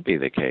that should be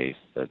the case,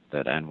 that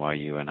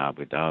NYU and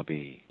Abu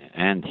Dhabi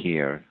and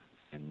here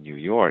in New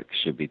York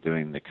should be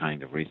doing the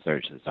kind of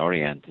research that's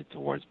oriented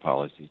towards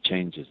policy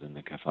changes in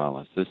the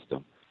kafala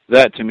system.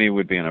 That, to me,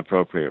 would be an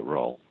appropriate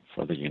role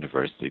for the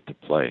university to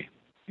play,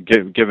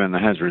 given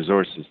it has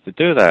resources to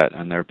do that,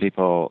 and there are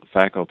people,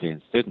 faculty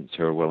and students,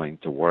 who are willing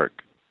to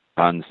work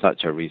on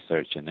such a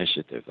research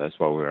initiative. That's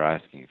what we're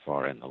asking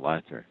for in the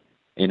letter.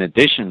 In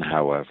addition,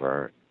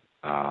 however,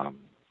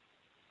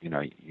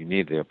 you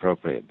need the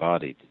appropriate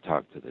body to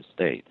talk to the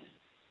state,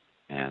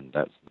 and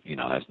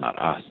that's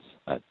not us.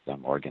 That's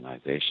some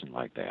organization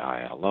like the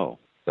ILO.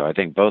 So I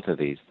think both of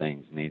these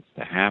things needs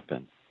to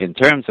happen. In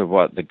terms of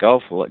what the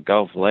Gulf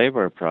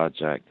Labor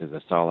Project is,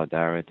 a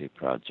solidarity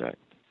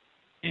project,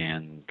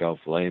 and Gulf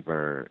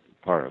Labor,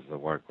 part of the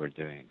work we're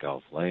doing at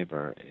Gulf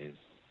Labor is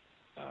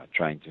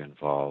trying to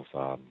involve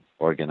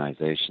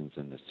organizations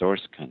in the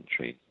source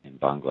country, in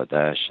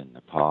Bangladesh and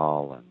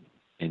Nepal and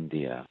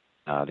India.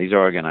 These are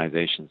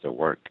organizations that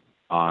work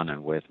on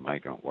and with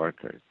migrant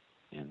workers.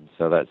 And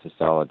so that's a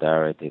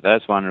solidarity.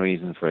 That's one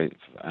reason for it,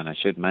 and I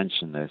should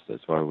mention this,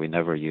 that's why we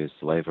never use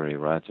slavery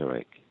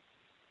rhetoric.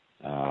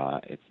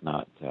 It's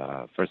not,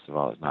 first of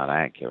all, it's not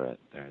accurate.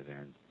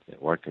 The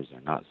workers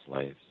are not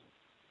slaves.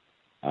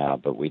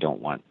 But we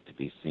don't want to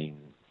be seen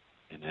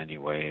in any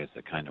way as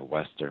a kind of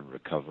Western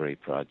recovery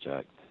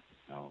project,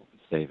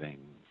 saving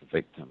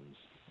victims.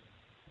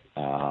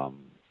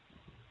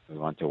 We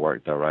want to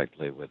work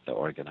directly with the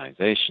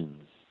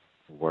organizations,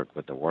 work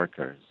with the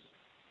workers,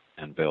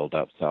 and build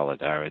up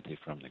solidarity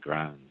from the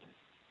ground.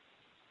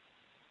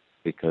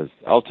 Because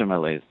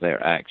ultimately it's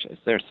their action,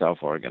 it's their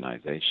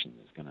self-organization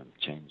that's going to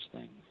change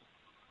things.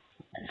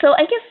 So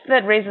I guess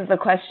that raises the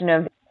question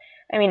of,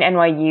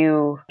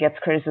 NYU gets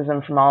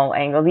criticism from all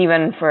angles,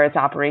 even for its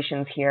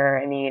operations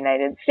here in the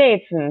United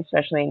States, and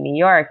especially in New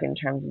York, in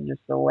terms of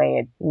just the way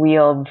it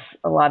wields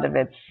a lot of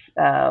its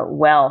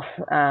wealth,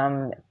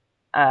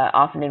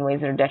 often in ways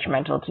that are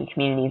detrimental to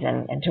communities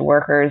and to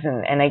workers.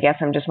 And I guess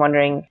I'm just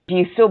wondering, do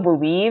you still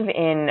believe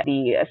in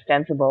the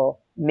ostensible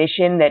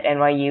mission that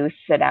NYU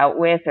set out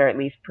with, or at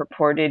least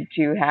purported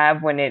to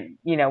have when it,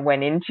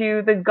 went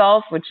into the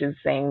Gulf, which is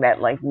saying that,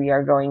 we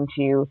are going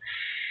to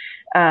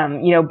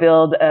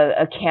build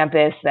a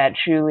campus that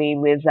truly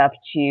lives up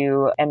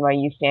to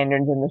NYU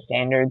standards and the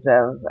standards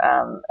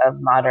of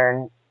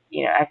modern,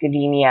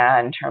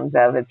 academia in terms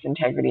of its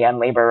integrity on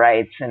labor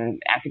rights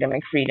and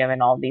academic freedom and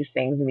all these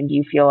things? Do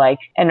you feel like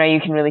NYU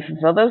can really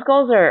fulfill those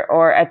goals,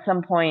 or at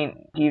some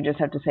point do you just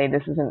have to say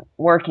this isn't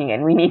working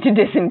and we need to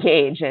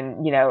disengage,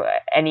 and,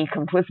 any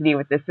complicity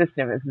with this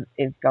system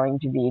is going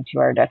to be to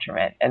our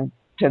detriment and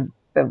to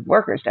the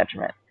workers'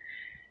 detriment?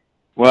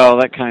 Well,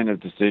 that kind of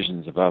decision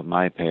is above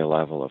my pay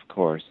level, of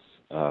course.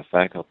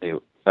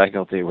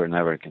 Faculty were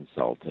never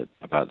consulted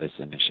about this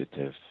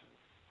initiative.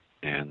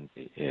 And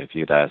if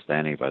you'd asked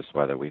any of us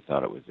whether we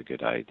thought it was a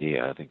good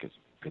idea, I think it's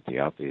pretty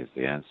obvious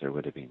the answer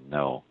would have been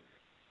no.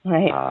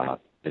 Right.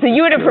 So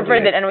you would have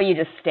preferred that NYU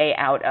just stay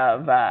out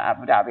of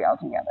Abu Dhabi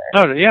altogether?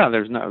 Oh, yeah,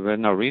 there's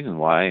no reason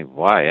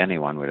why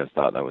anyone would have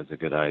thought that was a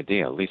good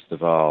idea, least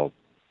of all,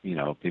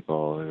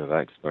 people who have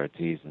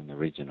expertise in the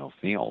regional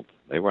field.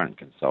 They weren't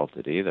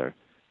consulted either,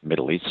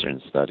 Middle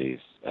Eastern studies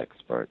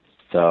experts.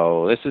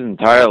 So this is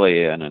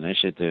entirely an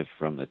initiative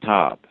from the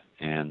top,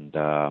 and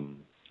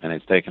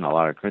it's taken a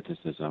lot of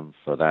criticism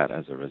for that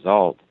as a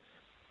result.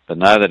 But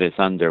now that it's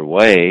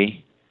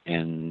underway,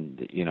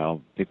 and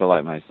people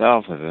like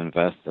myself have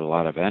invested a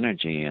lot of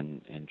energy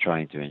in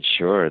trying to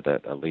ensure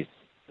that at least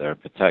there are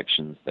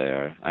protections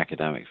there,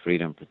 academic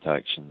freedom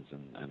protections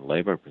and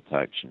labor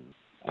protections,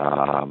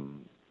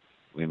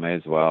 we may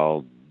as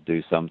well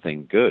do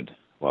something good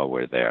while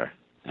we're there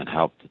and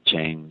help to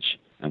change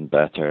and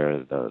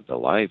better the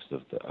lives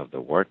of the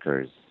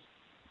workers.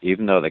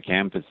 Even though the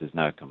campus is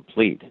now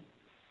complete,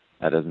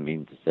 that doesn't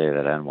mean to say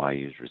that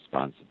NYU's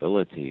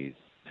responsibilities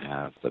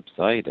have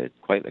subsided.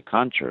 Quite the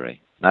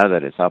contrary. Now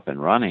that it's up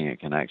and running, it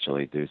can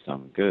actually do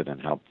some good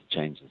and help to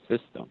change the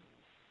system.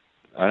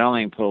 I don't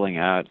think pulling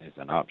out is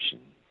an option,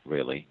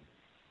 really.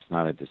 It's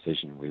not a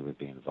decision we would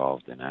be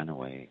involved in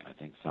anyway. I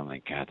think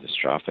something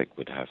catastrophic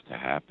would have to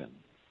happen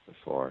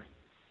before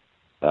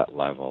that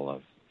level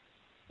of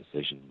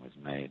decision was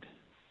made.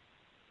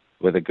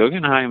 With the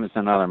Guggenheim, it's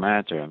another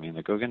matter.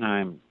 The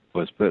Guggenheim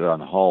was put on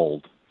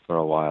hold for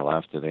a while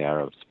after the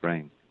Arab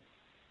Spring.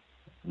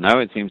 Now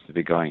it seems to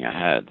be going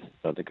ahead,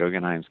 but the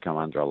Guggenheim's come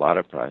under a lot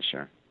of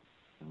pressure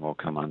and will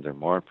come under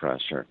more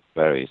pressure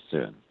very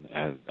soon.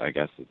 I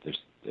guess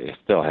it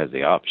still has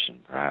the option,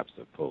 perhaps,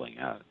 of pulling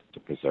out to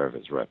preserve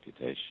its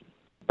reputation.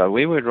 But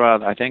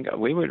I think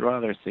we would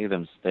rather see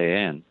them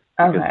stay in.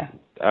 Okay.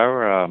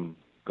 Our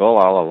goal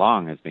all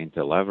along has been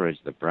to leverage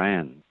the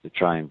brand to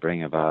try and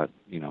bring about,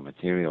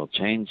 material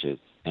changes.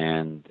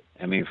 And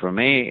for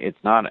me, it's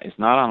not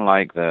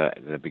unlike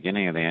the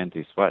beginning of the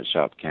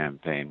anti-sweatshop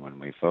campaign when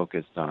we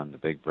focused on the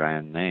big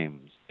brand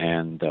names.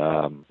 And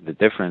the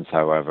difference,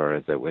 however,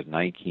 is that with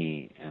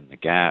Nike and the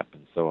Gap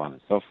and so on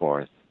and so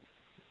forth,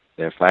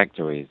 their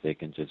factories, they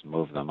can just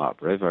move them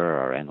upriver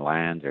or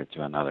inland or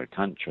to another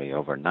country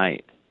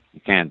overnight.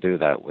 You can't do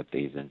that with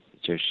these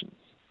institutions.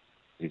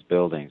 These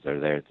buildings are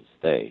there to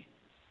stay.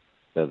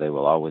 so they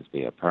will always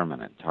be a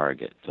permanent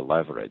target to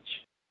leverage.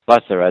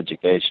 Plus, their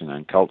education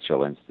and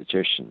cultural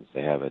institutions,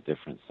 they have a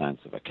different sense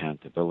of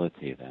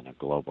accountability than a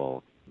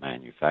global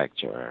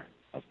manufacturer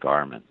of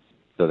garments.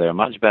 So they're a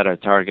much better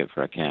target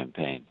for a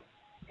campaign.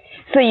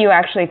 So you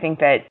actually think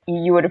that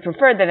you would have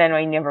preferred that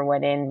NYU never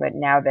went in, but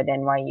now that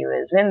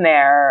NYU is in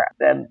there,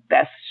 the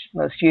best,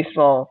 most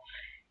useful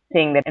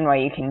thing that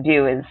NYU can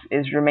do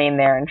is remain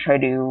there and try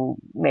to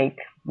make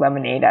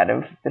lemonade out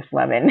of this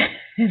lemon.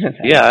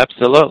 Yeah,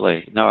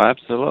 absolutely. No,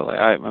 absolutely.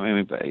 I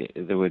mean,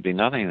 there would be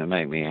nothing that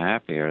made me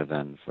happier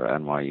than for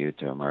NYU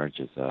to emerge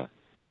as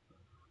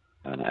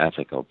an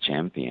ethical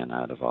champion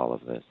out of all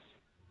of this.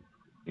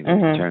 You know,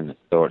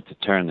 to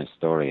turn the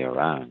story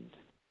around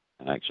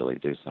and actually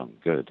do some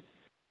good.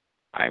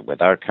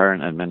 With our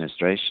current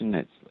administration,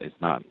 it's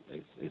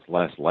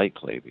less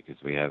likely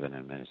because we have an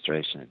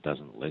administration that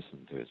doesn't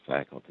listen to its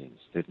faculty and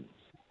students.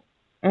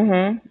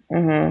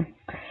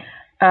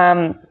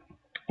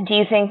 Do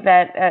you think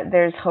that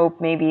there's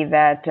hope maybe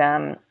that,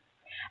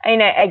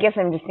 I guess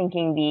I'm just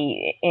thinking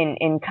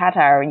in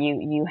Qatar,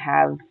 you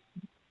have,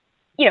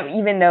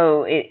 even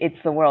though it's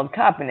the World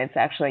Cup and it's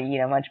actually,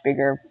 much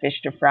bigger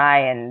fish to fry,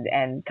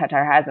 and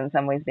Qatar has in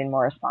some ways been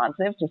more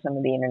responsive to some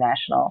of the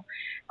international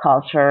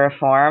calls for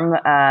reform.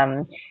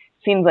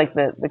 Seems like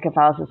the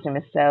kafala system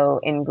is so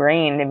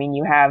ingrained. I mean,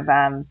 you have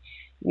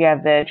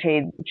the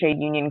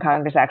trade union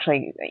Congress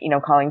actually,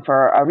 calling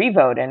for a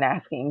revote and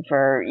asking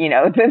for,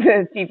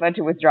 the FIFA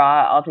to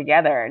withdraw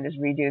altogether and just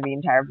redo the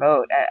entire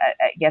vote.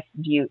 I guess,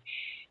 do you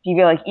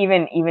feel like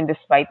even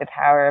despite the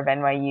power of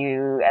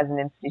NYU as an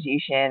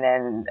institution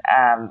and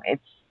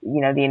its,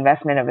 the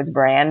investment of its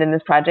brand in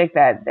this project,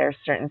 that there's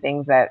certain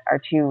things that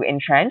are too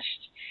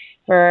entrenched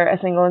for a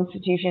single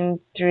institution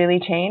to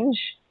really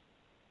change?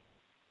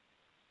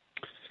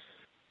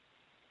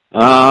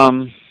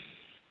 I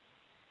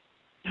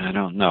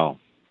don't know.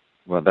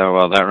 Well,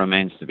 that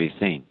remains to be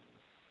seen.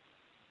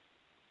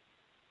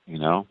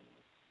 I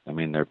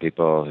mean, there are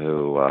people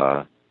who,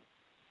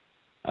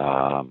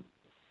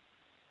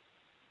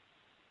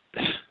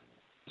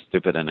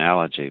 stupid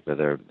analogy, but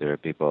there are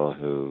people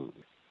who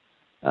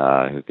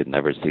could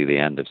never see the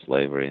end of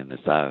slavery in the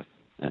South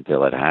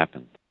until it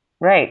happened.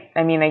 Right.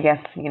 I mean, I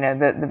guess,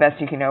 the best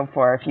you can hope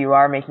for if you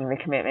are making the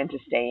commitment to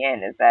stay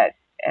in is that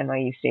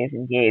NYU stays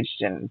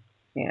engaged and,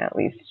 at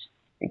least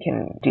it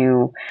can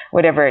do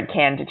whatever it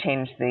can to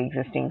change the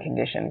existing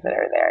conditions that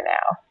are there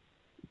now.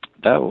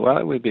 That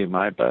would be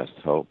my best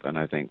hope, and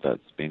I think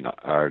that's been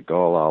our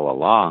goal all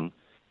along.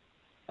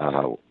 I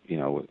don't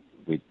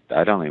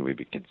think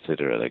we'd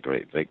consider it a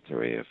great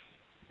victory if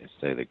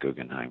say the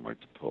Guggenheim were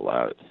to pull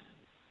out.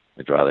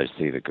 We'd rather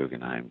see the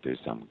Guggenheim do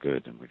some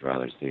good, and we'd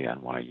rather see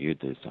NYU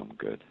do some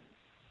good.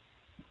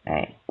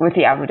 Right, with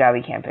the Abu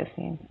Dhabi campus.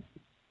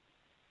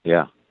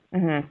 Yeah.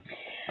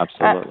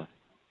 Absolutely.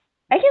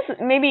 I guess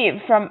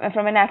maybe from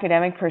an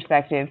academic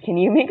perspective, can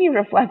you maybe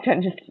reflect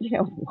on just,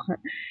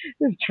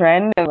 this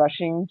trend of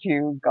rushing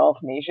to Gulf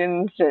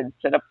nations to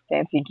set up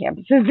fancy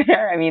campuses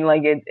there? I mean,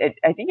 I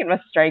think it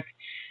must strike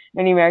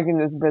many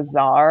Americans as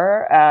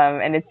bizarre,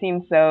 and it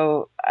seems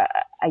so,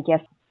 I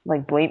guess,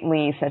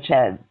 blatantly such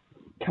a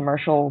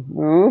commercial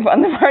move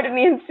on the part of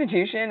the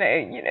institution.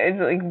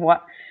 It's like,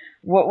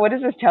 what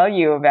does this tell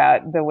you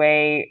about the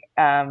way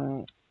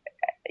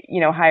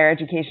higher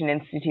education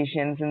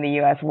institutions in the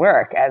U.S.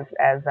 work as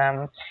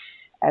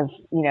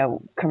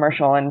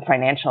commercial and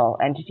financial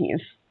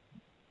entities?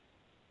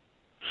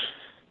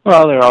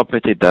 Well, they're all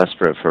pretty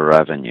desperate for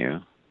revenue,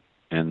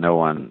 and no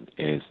one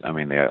is. I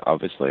mean, they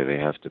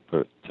have to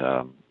put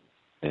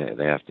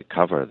they have to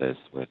cover this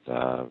with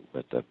the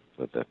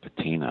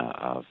patina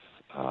of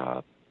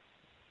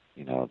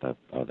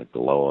the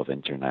glow of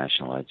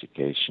international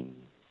education,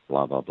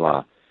 blah blah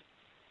blah.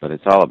 But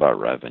it's all about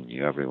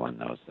revenue. Everyone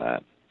knows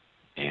that.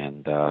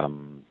 And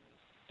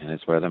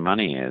it's where the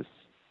money is.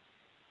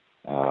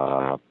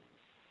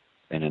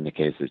 And in the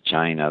case of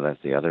China,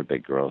 that's the other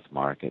big growth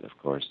market. Of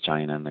course,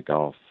 China and the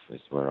Gulf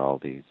is where all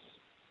these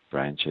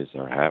branches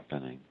are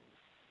happening.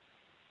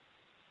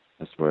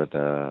 That's where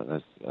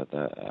that's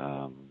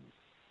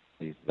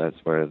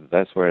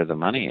where the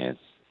money is.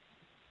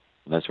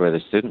 That's where the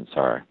students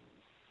are.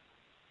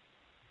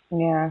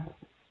 Yeah.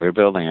 We're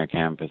building a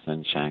campus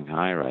in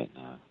Shanghai right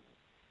now.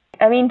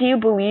 I mean, do you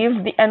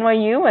believe the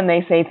NYU when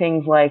they say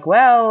things like,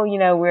 well,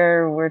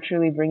 we're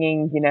truly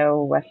bringing,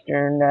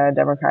 Western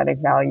democratic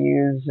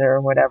values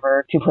or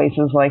whatever to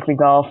places like the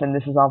Gulf, and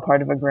this is all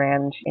part of a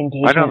grand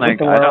engagement with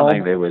the world? I don't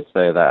think they would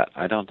say that.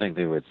 I don't think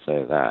they would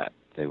say that.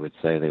 They would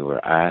say they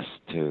were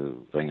asked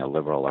to bring a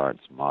liberal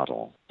arts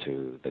model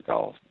to the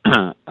Gulf,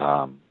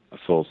 a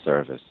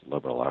full-service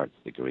liberal arts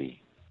degree.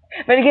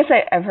 But I guess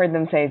I've heard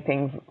them say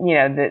things,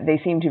 that they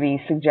seem to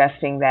be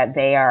suggesting that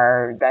they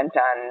are bent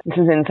on this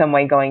is in some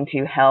way going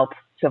to help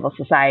civil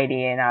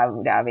society in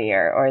Abu Dhabi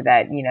or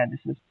that, this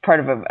is part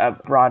of a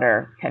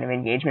broader kind of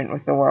engagement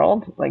with the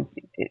world. Do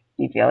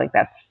you feel like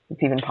that's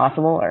even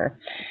possible? Or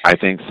I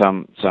think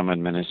some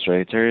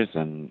administrators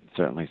and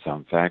certainly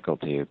some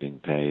faculty have been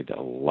paid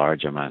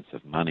large amounts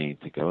of money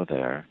to go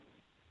there.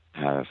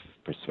 have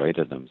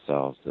persuaded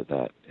themselves that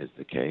that is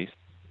the case.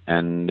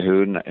 And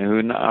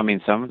I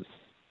mean,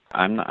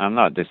 I'm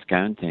not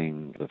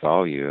discounting the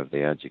value of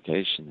the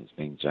education that's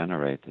being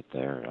generated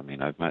there. I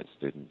mean, I've met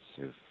students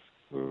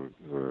who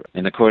are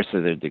in the course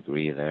of their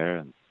degree there,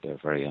 and they're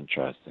very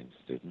interesting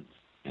students.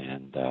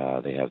 And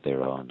they have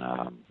their own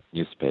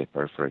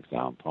newspaper, for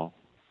example,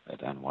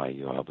 at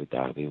NYU Abu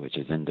Dhabi, which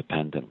is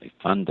independently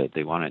funded.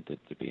 They wanted it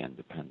to be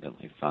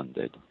independently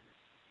funded.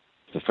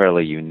 It's a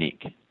fairly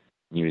unique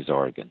news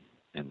organ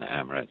in the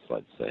Emirates,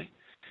 let's say.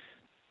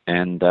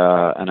 And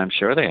I'm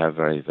sure they have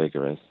very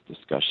vigorous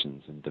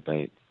discussions and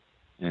debates.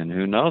 And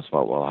who knows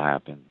what will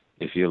happen.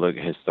 If you look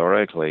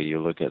historically, you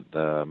look at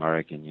the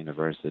American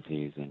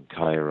universities in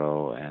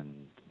Cairo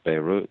and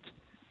Beirut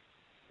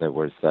that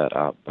were set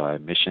up by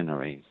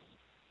missionaries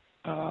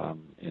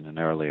in an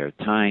earlier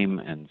time,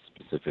 and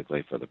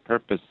specifically for the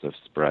purpose of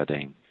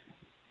spreading,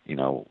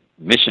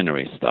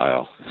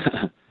 missionary-style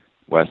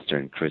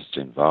Western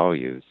Christian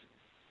values.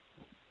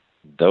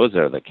 Those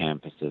are the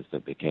campuses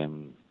that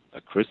became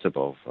a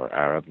crucible for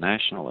Arab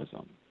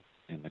nationalism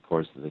in the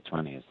course of the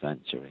 20th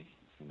century.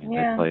 I mean,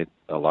 they played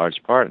a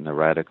large part in the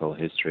radical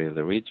history of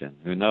the region.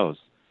 Who knows?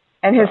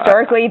 And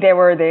historically,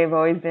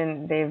 they've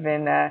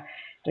been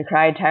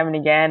decried time and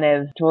again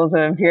as tools of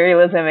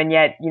imperialism, and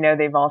yet,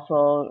 they've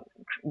also,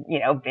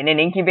 been an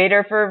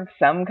incubator for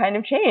some kind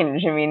of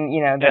change. I mean,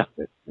 that's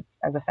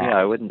as a fact. Yeah,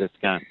 I wouldn't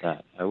discount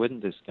that.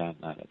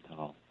 At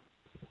all.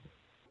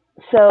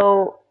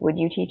 So, would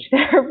you teach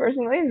there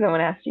personally? Has someone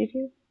asked you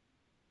to?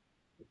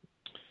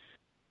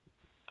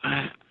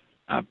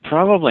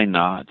 Probably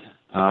not.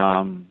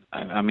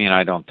 I mean,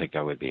 I don't think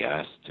I would be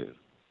asked to.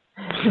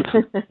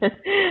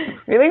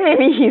 Really?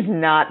 Maybe he's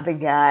not the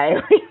guy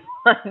we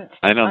want.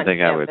 I don't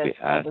think I would be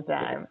asked all the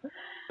time.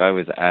 If I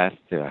was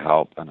asked to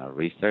help on a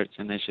research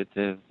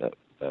initiative that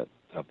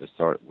of the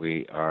sort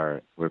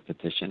we're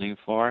petitioning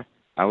for,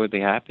 I would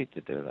be happy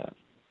to do that.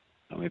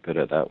 Let me put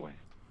it that way.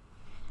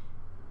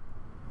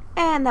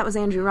 And that was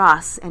Andrew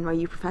Ross,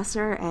 NYU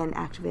professor and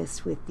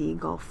activist with the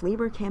Gulf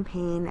Labor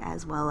Campaign,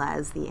 as well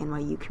as the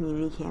NYU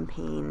Community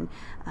Campaign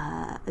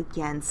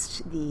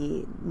against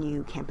the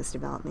new campus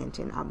development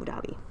in Abu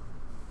Dhabi.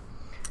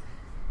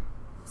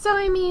 So,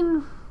 I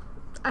mean,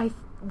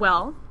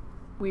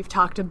 we've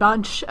talked a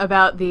bunch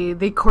about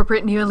the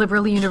corporate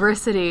neoliberal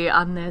university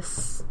on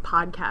this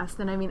podcast,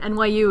 and I mean,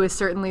 NYU is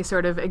certainly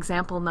sort of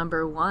example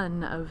number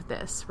one of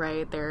this,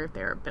 right?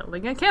 They're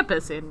building a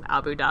campus in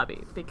Abu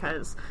Dhabi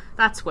because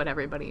that's what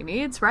everybody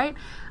needs, right?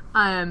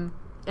 And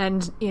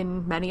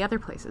in many other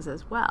places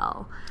as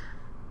well.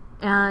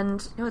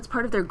 And it's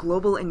part of their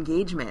global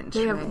engagement.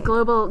 They have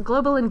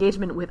global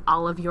engagement with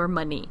all of your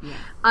money.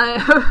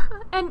 Yeah.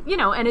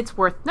 And it's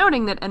worth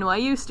noting that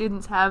NYU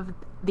students have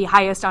the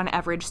highest on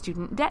average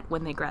student debt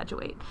when they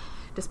graduate,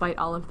 despite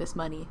all of this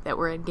money that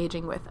we're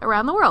engaging with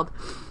around the world.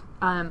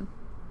 And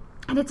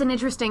it's an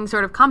interesting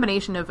sort of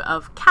combination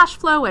of cash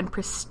flow and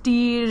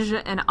prestige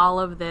and all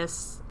of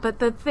this. But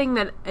the thing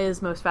that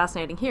is most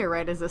fascinating here,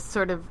 right, is this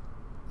sort of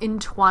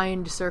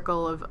entwined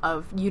circle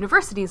of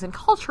universities and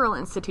cultural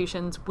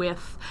institutions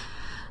with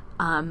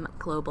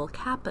global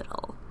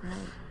capital. Right.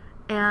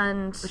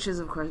 And which is,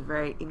 of course,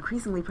 very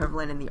increasingly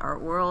prevalent in the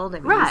art world. I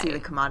mean, right. You see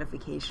the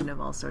commodification of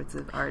all sorts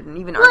of art, and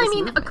even a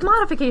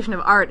commodification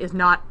of art is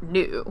not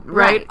new,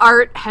 right?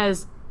 Art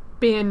has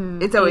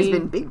been... It's always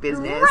been big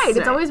business. Right,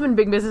 it's always been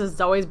big business.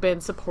 It's always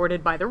been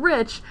supported by the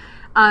rich.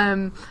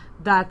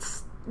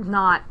 That's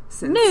not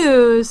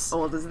news.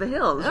 Old as the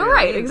hills. Really.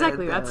 Right,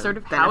 exactly. That's sort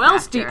of how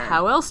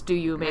else do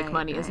you make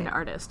money as an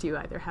artist? You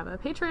either have a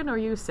patron or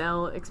you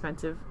sell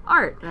expensive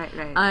art. Right.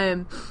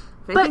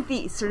 I think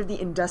the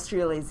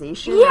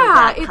industrialization.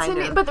 Yeah,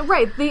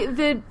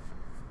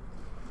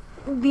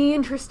 the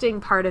interesting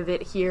part of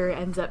it here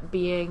ends up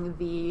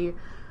being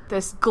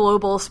this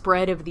global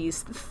spread of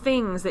these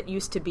things that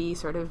used to be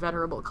sort of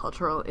venerable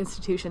cultural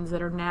institutions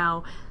that are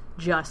now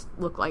just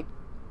look like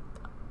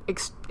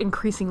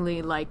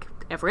increasingly like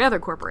every other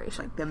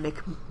corporation,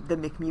 like the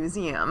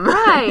McMuseum,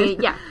 right?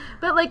 Yeah,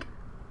 but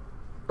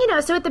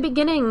so at the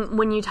beginning,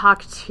 when you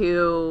talk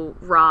to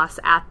Ross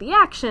at the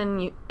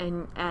Action,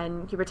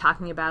 and you were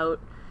talking about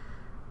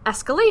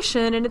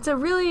escalation, and it's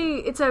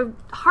a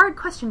hard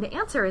question to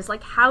answer. Is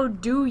like, how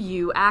do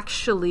you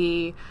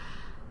actually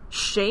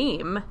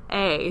shame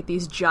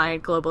these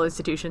giant global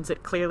institutions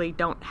that clearly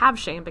don't have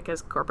shame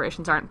because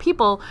corporations aren't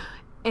people,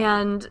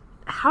 and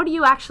how do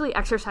you actually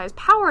exercise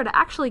power to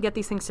actually get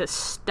these things to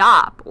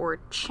stop or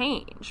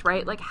change,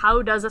 right? Like,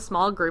 how does a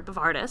small group of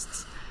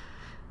artists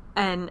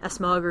and a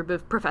small group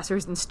of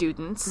professors and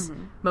students,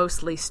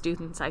 mostly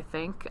students, I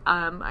think.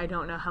 I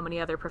don't know how many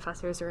other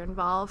professors are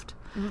involved.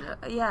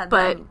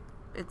 But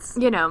it's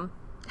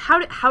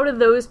how do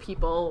those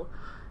people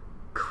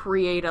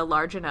create a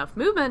large enough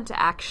movement to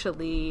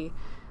actually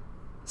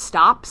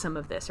stop some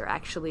of this or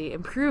actually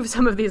improve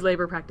some of these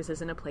labor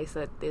practices in a place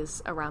that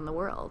is around the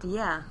world.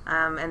 Yeah,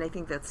 and I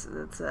think that's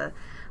a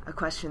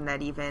question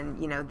that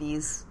even, you know,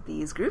 these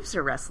groups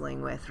are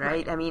wrestling with,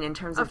 right? I mean, in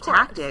terms of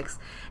tactics.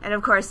 And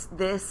of course,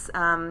 this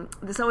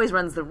always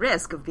runs the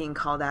risk of being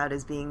called out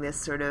as being this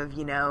sort of,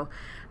 you know,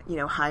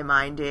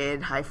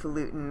 high-minded,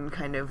 highfalutin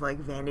kind of like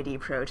vanity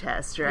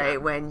protest, right? Yeah.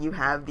 When you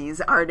have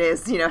these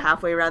artists, you know,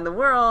 halfway around the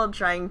world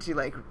trying to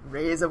like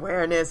raise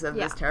awareness of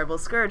this terrible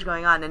scourge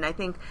going on. And I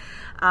think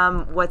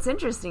what's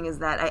interesting is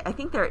that I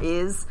think there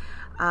is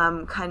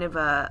kind of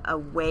a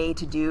way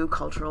to do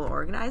cultural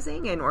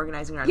organizing and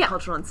organizing around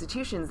cultural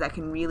institutions that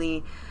can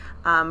really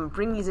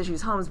bring these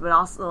issues home,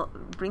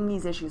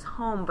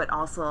 but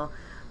also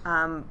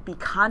be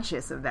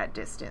conscious of that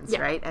distance,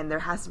 right? And there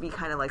has to be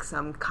kind of like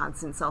some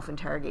constant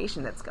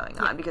self-interrogation that's going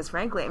on, because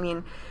frankly, I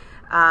mean,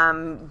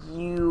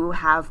 you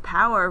have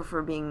power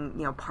for being,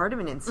 you know, part of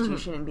an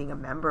institution and being a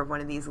member of one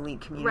of these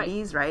elite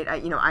communities, right?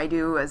 I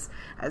do as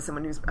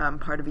someone who's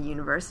part of a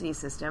university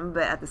system,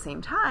 but at the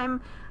same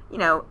time, you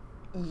know,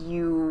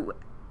 you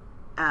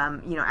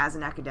know, as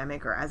an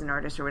academic or as an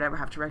artist or whatever,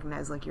 have to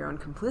recognize like your own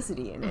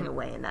complicity in a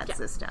way in that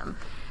system.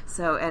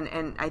 So,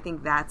 and I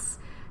think that's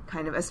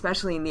kind of,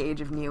 especially in the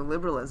age of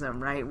neoliberalism,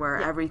 right, where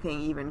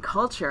everything, even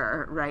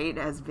culture, right,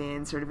 has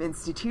been sort of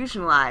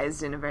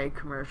institutionalized in a very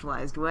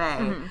commercialized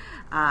way.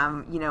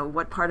 You know,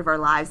 what part of our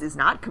lives is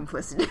not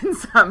complicit in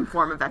some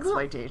form of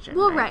exploitation?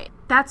 Well, right.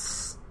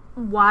 That's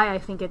why I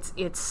think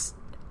it's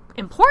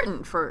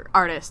important for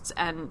artists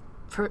and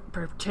for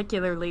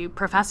particularly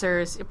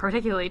professors,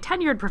 particularly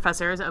tenured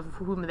professors, of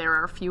whom there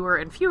are fewer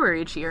and fewer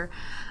each year,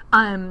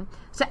 to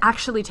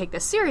actually take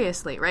this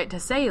seriously, right? To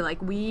say, like,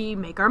 we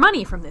make our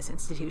money from this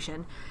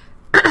institution.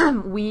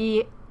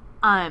 We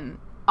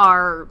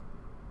are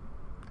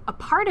a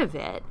part of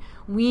it.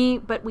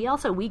 But we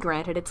also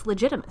grant it its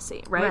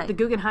legitimacy, right? The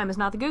Guggenheim is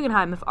not the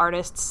Guggenheim if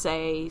artists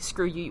say,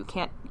 screw you, you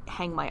can't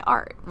hang my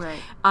art. Right.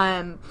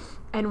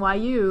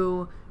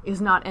 NYU is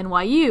not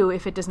NYU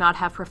if it does not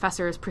have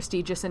professors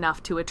prestigious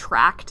enough to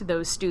attract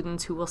those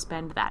students who will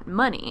spend that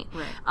money.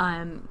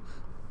 Right.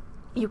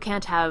 You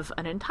can't have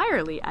an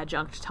entirely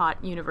adjunct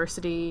taught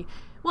university.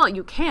 Well,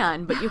 you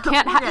can, but you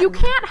can't you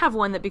can't have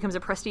one that becomes a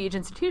prestige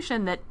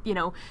institution that, you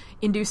know,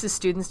 induces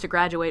students to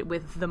graduate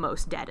with the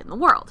most debt in the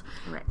world.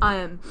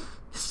 Right.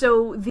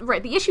 So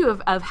the issue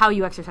of how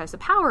you exercise the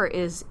power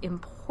is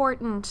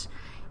important.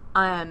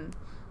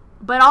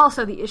 But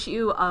also the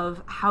issue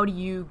of how do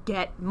you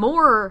get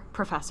more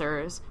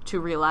professors to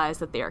realize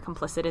that they are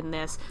complicit in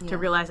this, to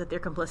realize that they're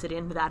complicit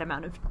in that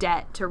amount of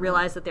debt, to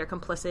realize that they're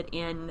complicit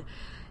in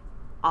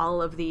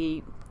all of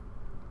the,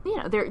 you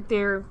know,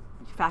 their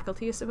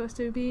faculty is supposed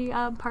to be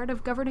part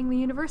of governing the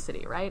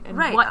university, right? And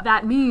what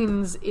that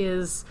means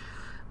is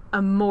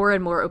a more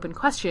and more open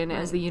question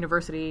as the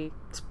university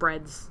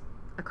spreads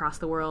across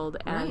the world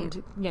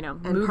and, you know,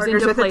 and moves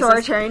partners into with places.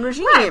 Authoritarian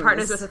regimes. Right,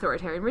 partners with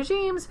authoritarian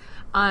regimes,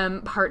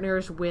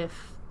 partners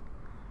with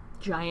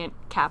giant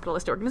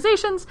capitalist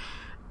organizations,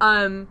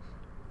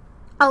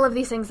 all of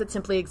these things that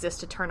simply exist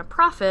to turn a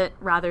profit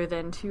rather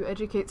than to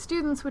educate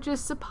students, which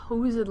is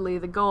supposedly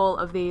the goal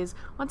of these,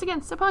 once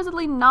again,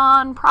 supposedly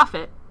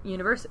non-profit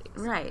universities.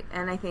 Right,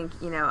 and I think,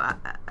 you know,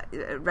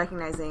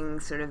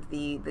 recognizing sort of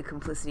the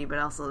complicity, but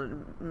also,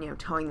 you know,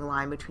 towing the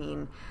line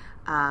between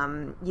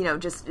you know,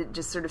 just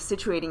sort of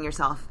situating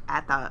yourself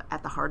at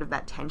the heart of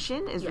that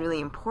tension is really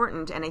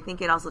important. And I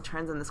think it also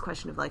turns on this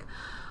question of like,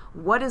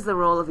 what is the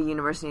role of a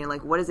university, and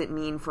like what does it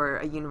mean for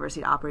a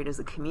university to operate as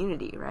a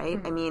community, right?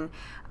 I mean,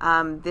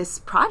 this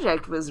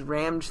project was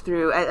rammed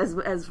through,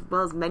 as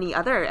well as many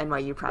other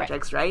NYU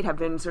projects, right, have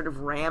been sort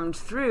of rammed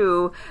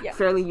through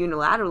fairly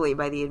unilaterally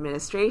by the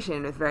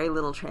administration with very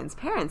little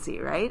transparency,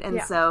 right?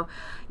 And so,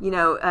 you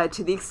know,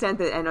 to the extent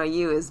that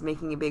NYU is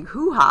making a big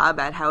hoo-ha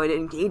about how it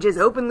engages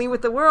openly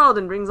with the world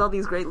and brings all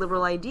these great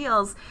liberal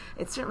ideals,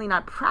 it's certainly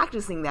not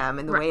practicing them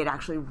in the way it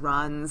actually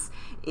runs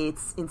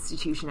its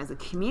institution as a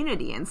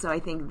community. And so I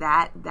think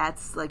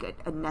that's like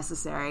a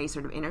necessary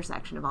sort of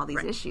intersection of all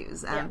these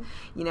issues.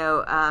 You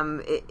know,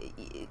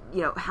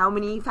 you know, how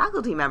many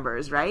faculty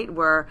members, right,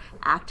 were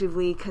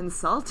actively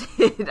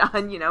consulted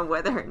on, you know,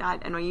 whether or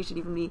not NYU should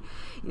even be,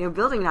 you know,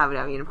 building an Abu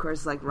Dhabi. And of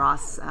course, like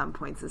Ross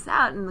points this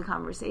out in the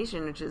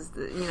conversation, which is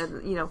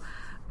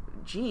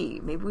gee,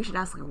 maybe we should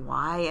ask like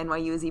why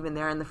NYU is even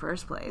there in the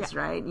first place,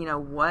 right? You know,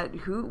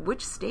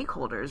 which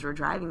stakeholders were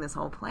driving this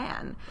whole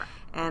plan? Right.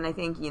 And I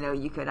think, you know,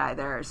 you could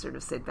either sort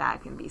of sit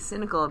back and be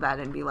cynical about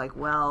it and be like,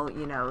 well,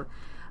 you know,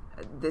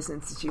 this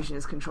institution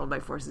is controlled by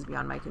forces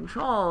beyond my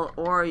control,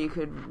 or you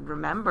could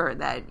remember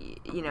that,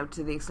 you know,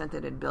 to the extent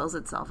that it bills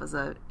itself as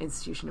an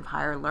institution of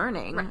higher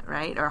learning,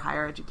 right, or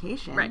higher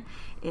education,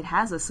 it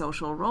has a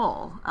social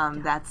role.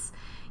 That's,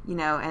 you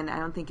know, and I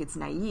don't think it's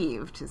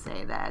naive to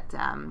say that,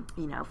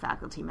 you know,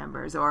 faculty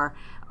members or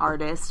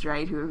artists,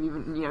 right, who have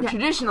even, you know,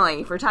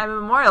 traditionally for time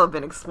immemorial have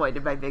been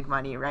exploited by big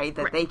money, right,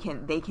 that they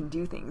can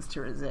do things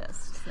to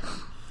resist. So.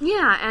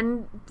 Yeah,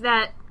 and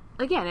that,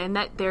 again, and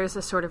that there's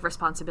a sort of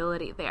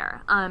responsibility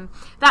there.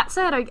 That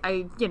said,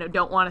 I you know,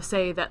 don't want to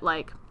say that,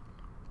 like,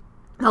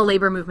 the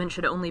labor movement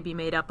should only be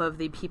made up of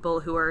the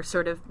people who are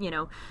sort of,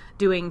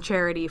 doing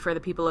charity for the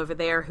people over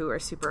there who are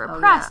super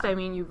oppressed. I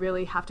mean, you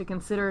really have to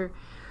consider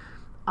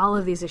all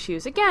of these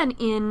issues, again,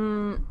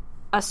 in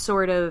a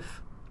sort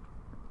of,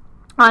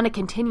 on a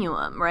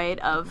continuum, right,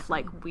 of,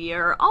 like, we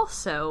are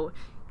also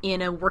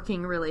in a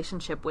working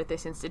relationship with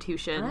this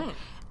institution.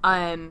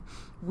 Right.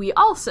 We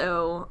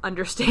also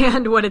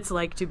understand what it's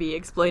like to be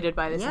exploited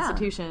by this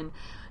institution.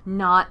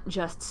 Not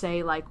just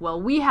say, like,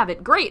 well, we have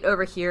it great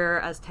over here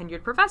as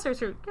tenured professors,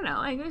 who,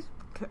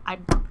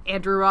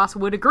 Andrew Ross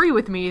would agree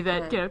with me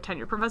that,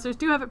 tenured professors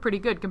do have it pretty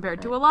good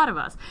compared to a lot of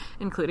us,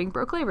 including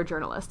broke labor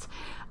journalists.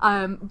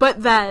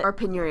 But that... Or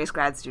penurious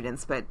grad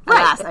students, but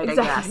alas, I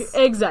digress.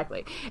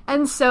 Exactly.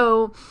 And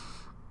so...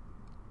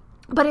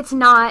 But it's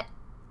not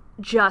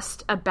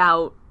just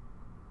about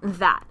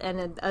that.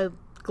 And a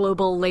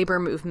global labor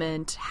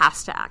movement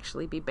has to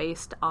actually be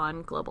based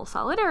on global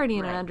solidarity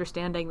and an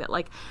understanding that,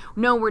 like,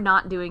 no, we're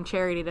not doing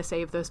charity to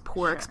save those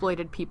poor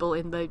exploited people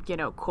in the,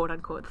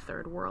 quote-unquote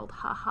third world,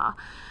 haha.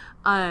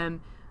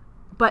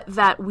 But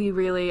that we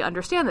really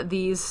understand that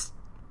these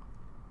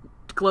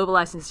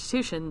globalized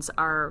institutions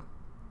are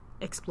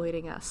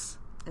exploiting us.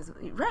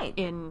 Right.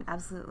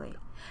 Absolutely.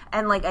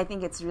 And, like, I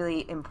think it's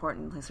really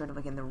important, like, sort of,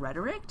 like, in the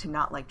rhetoric to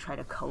not, like, try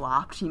to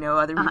co-opt,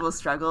 other people's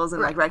struggles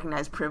and, like,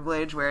 recognize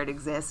privilege where it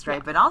exists,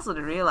 right? But also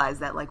to realize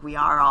that, like, we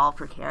are all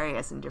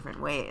precarious in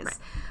different ways.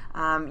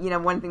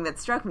 One thing that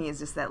struck me is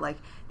just that, like,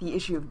 the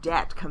issue of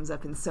debt comes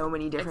up in so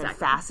many different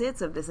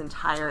facets of this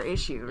entire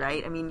issue,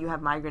 right? I mean, you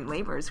have migrant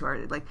laborers who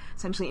are, like,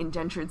 essentially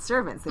indentured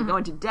servants. They go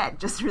into debt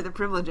just for the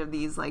privilege of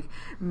these, like,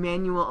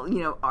 manual,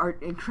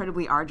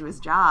 incredibly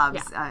arduous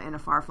jobs in a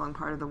far-flung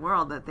part of the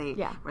world that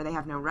where they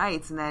have no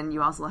rights. And then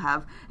you also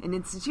have an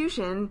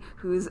institution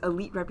whose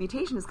elite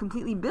reputation is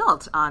completely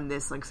built on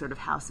this, like, sort of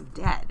house of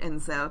debt.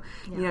 And so,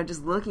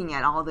 just looking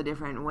at all the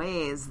different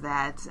ways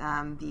that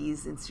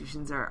these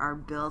institutions are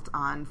built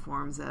on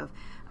forms of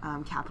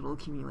capital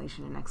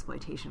accumulation and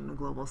exploitation on a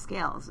global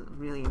scale is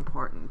really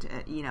important,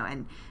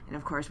 and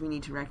of course we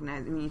need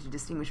to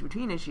distinguish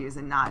between issues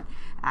and not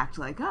act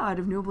like, out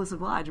of noblesse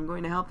oblige, I'm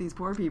going to help these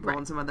poor people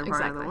in some other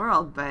part of the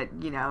world, but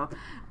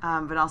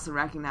but also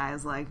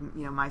recognize, like,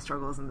 my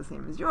struggle isn't the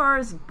same as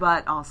yours,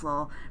 but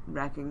also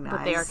recognize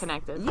that they are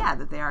connected. Yeah,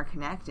 that they are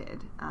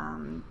connected,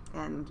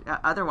 and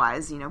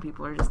otherwise,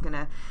 people are just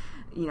gonna,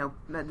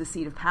 the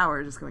seat of power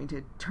is just going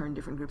to turn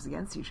different groups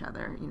against each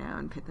other,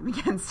 and pit them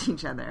against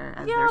each other,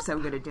 as they're so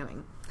good at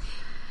doing.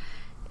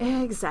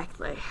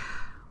 Exactly.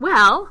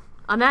 Well,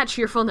 on that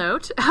cheerful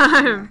note,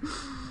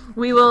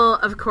 we will,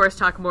 of course,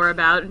 talk more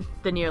about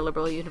the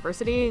neoliberal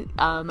university,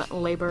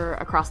 labor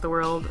across the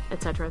world,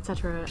 etc.,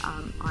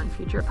 on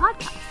future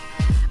podcasts.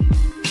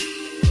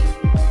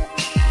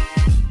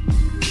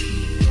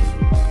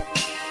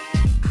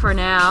 For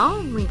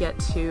now, we get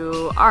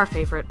to our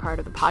favorite part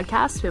of the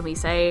podcast when we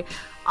say,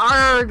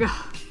 "Arg,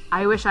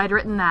 I wish I'd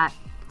written that."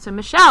 So,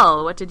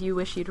 Michelle, what did you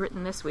wish you'd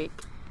written this week?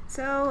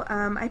 So,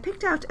 I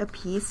picked out a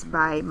piece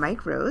by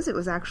Mike Rose. It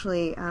was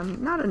actually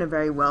not in a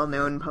very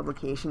well-known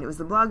publication. It was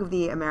the blog of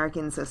the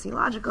American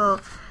Sociological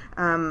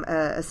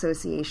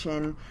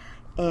Association,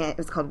 and it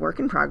was called Work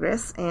in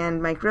Progress.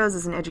 And Mike Rose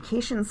is an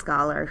education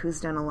scholar who's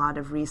done a lot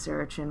of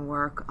research and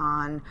work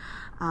on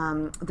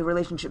the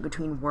relationship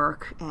between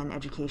work and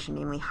education,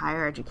 namely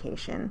higher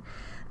education.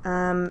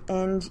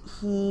 And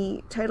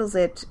he titles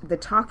it "The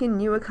Talkin'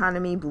 New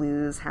Economy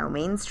Blues: How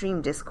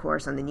Mainstream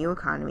Discourse on the New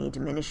Economy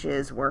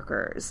Diminishes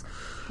Workers."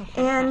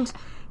 And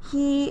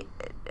he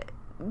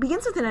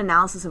begins with an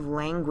analysis of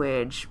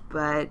language,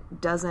 but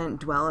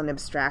doesn't dwell on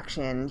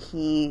abstraction.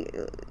 He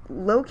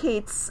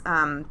locates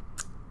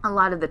a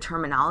lot of the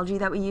terminology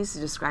that we use to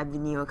describe the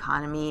new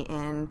economy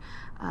in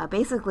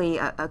basically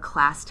a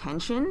class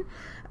tension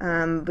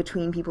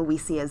between people we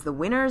see as the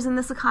winners in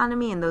this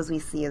economy and those we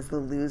see as the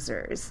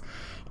losers.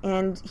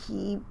 And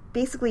he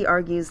basically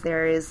argues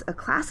there is a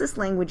classist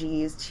language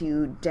used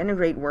to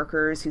denigrate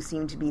workers who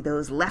seem to be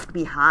those left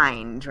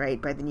behind,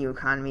 right, by the new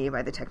economy,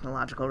 by the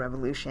technological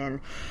revolution.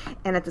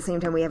 And at the same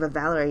time, we have a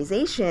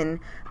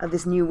valorization of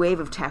this new wave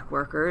of tech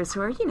workers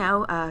who are,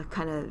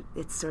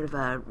 it's sort of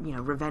a,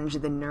 revenge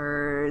of the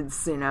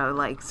nerds,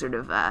 like sort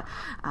of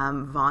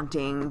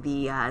vaunting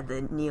the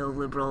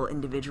neoliberal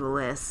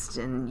individualist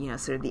and,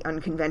 sort of the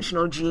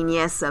unconventional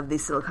genius of the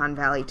Silicon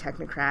Valley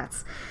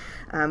technocrats.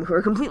 Who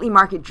are completely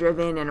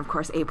market-driven and, of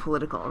course,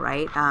 apolitical,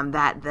 right?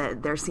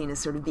 That they're seen as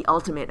sort of the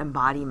ultimate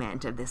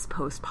embodiment of this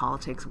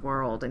post-politics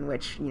world in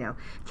which,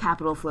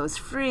 capital flows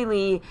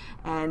freely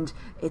and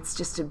it's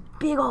just a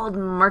big old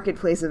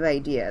marketplace of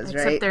ideas,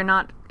 right? Except they're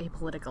not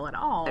apolitical at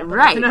all.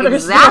 Right,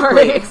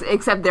 exactly.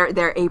 Except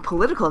their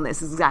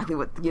apoliticalness is exactly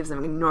what gives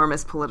them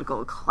enormous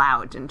political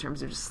clout in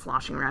terms of just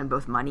sloshing around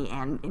both money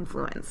and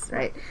influence,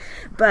 right?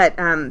 But,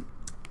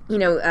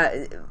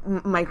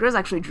 Mike Rose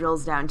actually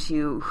drills down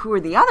to who are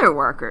the other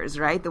workers,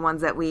 right? The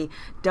ones that we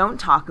don't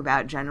talk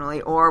about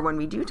generally, or when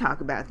we do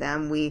talk about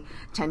them, we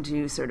tend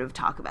to sort of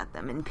talk about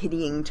them in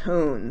pitying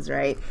tones,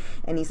 right?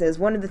 And he says,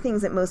 one of the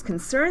things that most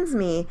concerns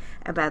me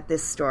about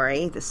this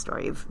story of,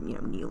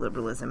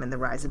 neoliberalism and the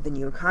rise of the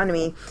new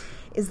economy,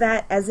 is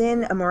that, as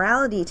in a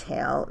morality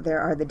tale, there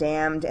are the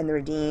damned and the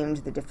redeemed,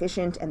 the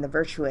deficient and the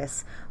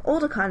virtuous.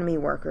 Old economy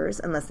workers,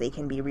 unless they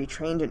can be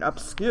retrained and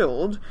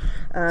upskilled,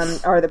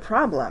 are the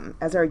problem,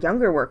 as are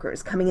younger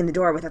workers coming in the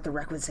door without the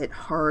requisite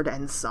hard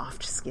and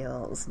soft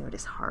skills.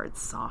 Notice hard,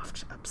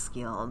 soft,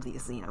 upskilled,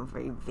 these,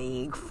 very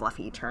vague,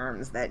 fluffy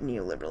terms that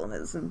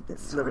neoliberalism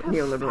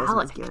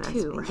has given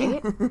us.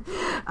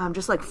 Right?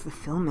 Just like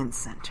fulfillment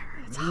center.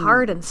 It's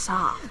hard and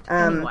soft.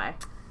 Anyway.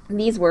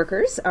 These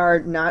workers are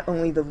not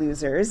only the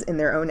losers in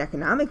their own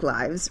economic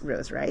lives,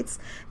 Rose writes,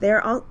 they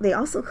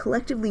also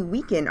collectively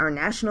weaken our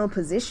national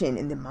position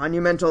in the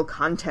monumental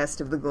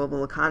contest of the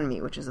global economy,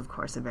 which is, of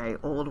course, a very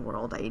old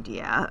world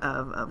idea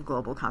of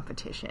global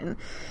competition,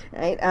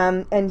 right?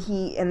 And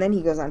then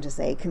he goes on to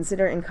say,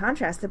 consider in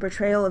contrast the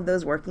portrayal of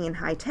those working in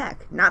high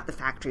tech, not the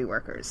factory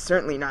workers,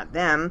 certainly not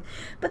them,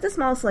 but the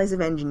small slice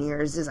of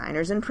engineers,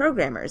 designers, and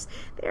programmers.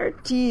 They are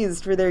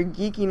teased for their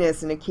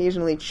geekiness and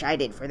occasionally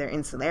chided for their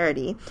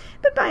insularity.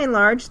 But by and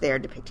large, they are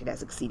depicted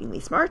as exceedingly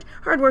smart,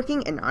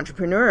 hardworking, and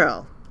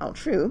entrepreneurial. All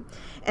true.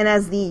 And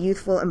as the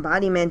youthful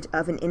embodiment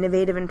of an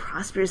innovative and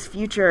prosperous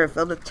future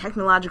filled with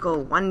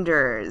technological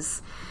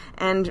wonders.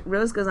 And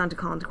Rose goes on to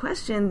call into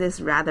question this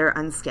rather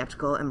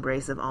unskeptical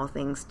embrace of all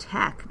things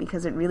tech,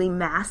 because it really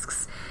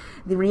masks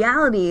the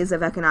realities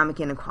of economic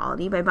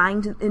inequality by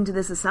buying into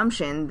this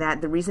assumption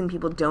that the reason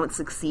people don't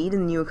succeed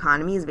in the new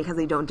economy is because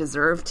they don't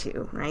deserve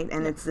to, right?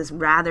 And it's this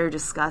rather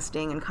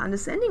disgusting and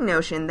condescending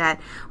notion that,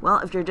 well,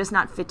 if you're just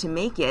not fit to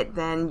make it,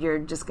 then you're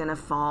just going to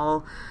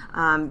fall,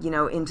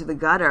 into the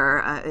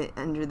gutter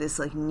under this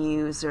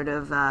new sort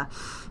of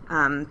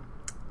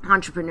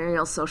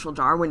entrepreneurial social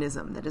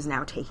Darwinism that is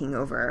now taking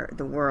over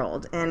the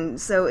world. And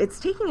so it's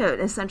taking an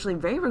essentially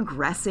very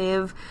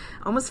regressive,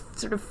 almost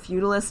sort of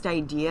feudalist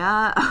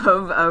idea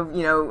of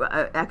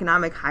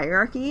economic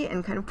hierarchy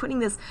and kind of putting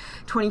this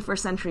 21st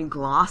century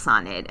gloss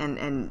on it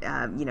and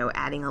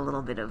adding a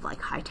little bit of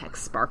high-tech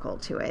sparkle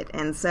to it.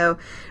 And so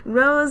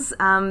Rose,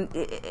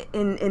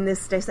 in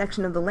this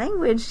dissection of the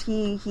language,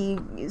 he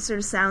sort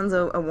of sounds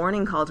a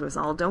warning call to us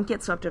all. Don't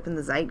get swept up in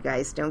the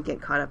zeitgeist. Don't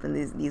get caught up in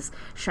these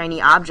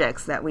shiny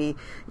objects that we,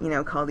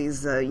 call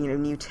these,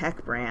 new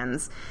tech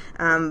brands.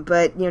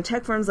 But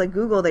tech firms like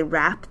Google, they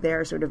wrap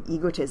their sort of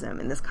egotism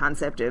in this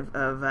concept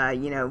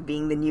of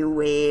being the new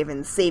wave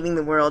and saving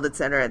the world, et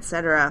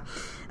cetera,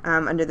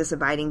 under this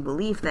abiding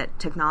belief that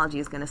technology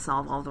is going to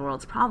solve all the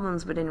world's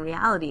problems. But in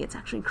reality, it's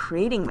actually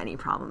creating many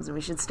problems. And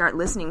we should start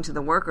listening to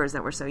the workers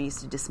that we're so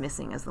used to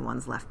dismissing as the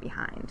ones left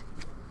behind.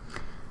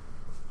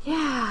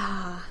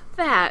 Yeah,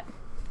 that.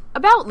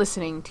 About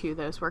listening to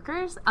those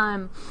workers.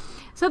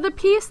 So the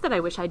piece that I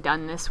wish I'd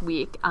done this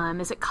week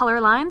is at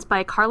Color Lines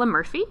by Carla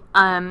Murphy,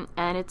 and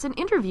it's an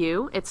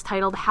interview. It's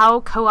titled How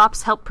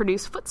Co-ops Help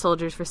Produce Foot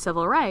Soldiers for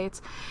Civil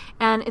Rights,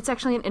 and it's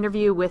actually an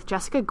interview with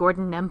Jessica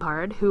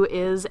Gordon-Nembhard, who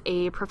is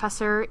a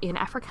professor in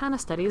Africana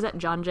Studies at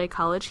John Jay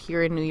College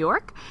here in New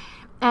York.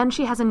 And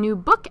she has a new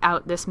book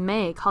out this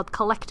May called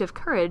Collective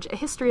Courage, A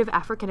History of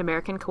African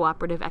American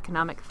Cooperative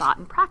Economic Thought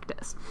and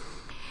Practice.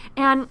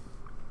 And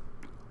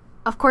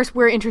of course,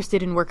 we're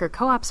interested in worker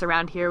co-ops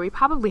around here. We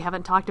probably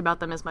haven't talked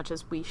about them as much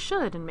as we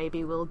should, and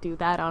maybe we'll do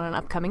that on an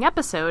upcoming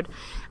episode.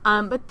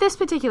 But this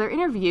particular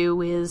interview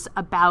is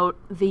about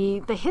the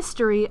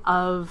history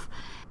of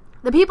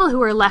the people who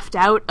were left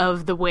out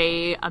of the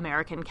way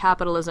American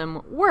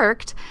capitalism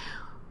worked,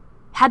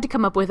 had to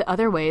come up with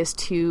other ways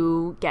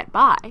to get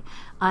by.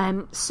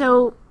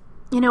 So,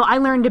 I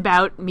learned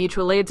about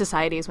mutual aid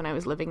societies when I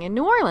was living in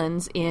New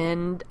Orleans,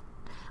 in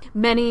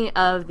many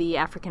of the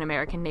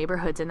African-American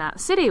neighborhoods in that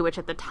city, which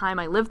at the time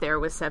I lived there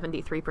was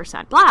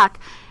 73% black,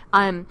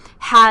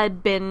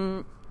 had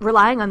been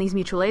relying on these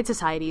mutual aid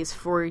societies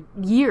for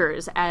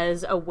years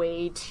as a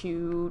way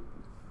to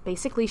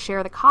basically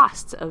share the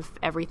costs of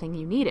everything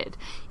you needed.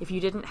 If you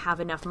didn't have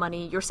enough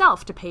money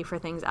yourself to pay for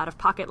things out of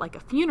pocket like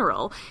a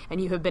funeral, and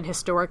you have been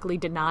historically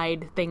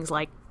denied things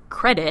like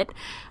credit,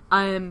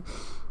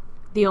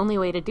 the only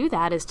way to do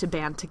that is to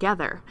band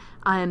together.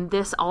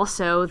 This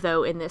also,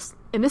 though, in this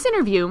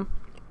interview,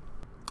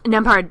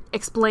 Nembhard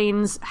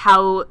explains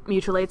how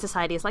mutual aid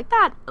societies like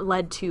that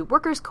led to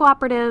workers'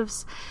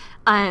 cooperatives,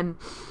 and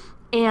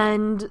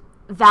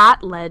that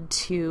led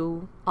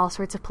to all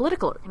sorts of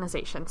political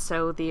organizations,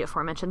 so the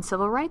aforementioned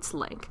Civil Rights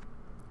Link.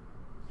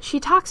 She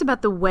talks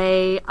about the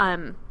way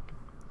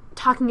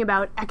talking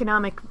about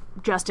economic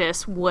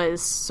justice was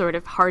sort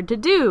of hard to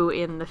do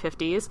in the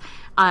 50s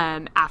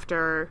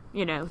after,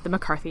 the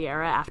McCarthy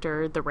era,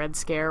 after the Red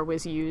Scare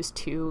was used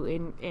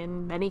to,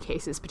 in many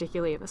cases,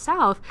 particularly in the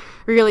South,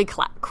 really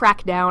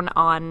crack down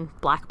on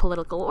black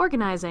political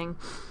organizing.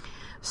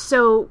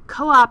 So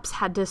co-ops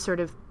had to sort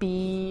of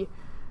be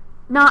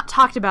not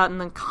talked about in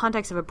the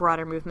context of a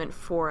broader movement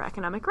for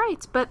economic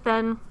rights, but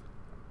then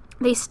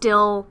they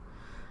still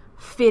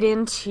fit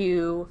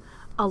into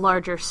a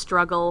larger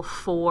struggle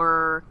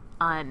for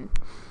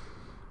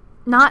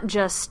not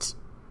just,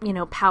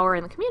 power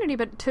in the community,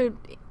 but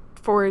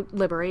for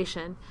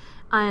liberation.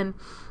 And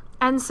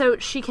so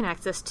she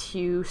connects this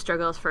to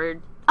struggles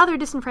for other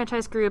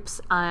disenfranchised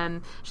groups.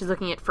 She's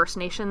looking at First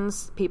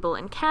Nations people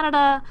in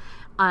Canada,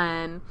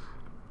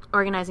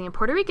 organizing in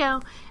Puerto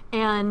Rico.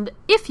 And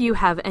if you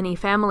have any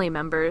family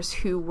members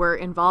who were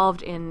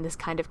involved in this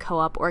kind of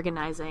co-op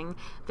organizing,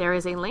 there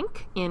is a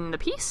link in the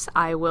piece.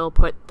 I will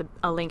put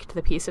a link to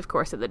the piece, of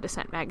course, at the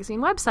Dissent Magazine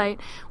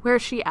website, where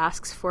she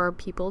asks for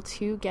people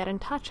to get in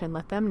touch and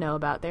let them know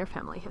about their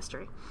family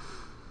history.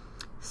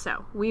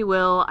 So we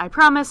will, I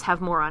promise, have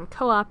more on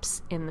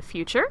co-ops in the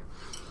future.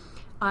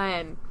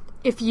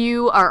 If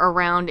you are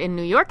around in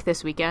New York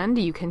this weekend,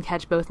 you can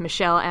catch both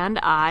Michelle and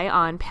I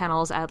on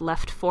panels at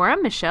Left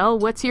Forum. Michelle,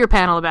 what's your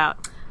panel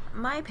about?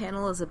 My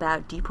panel is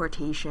about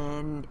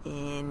deportation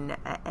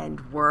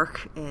and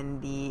work in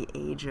the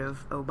age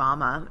of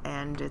Obama,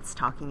 and it's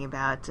talking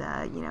about,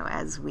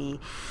 as we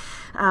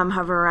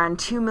hover around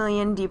 2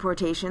 million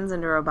deportations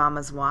under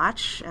Obama's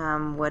watch,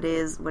 what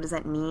does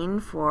that mean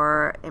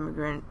for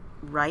immigrant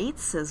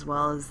rights as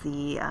well as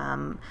the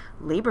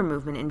labor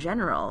movement in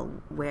general,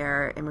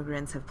 where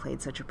immigrants have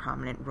played such a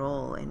prominent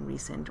role in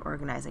recent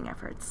organizing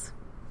efforts.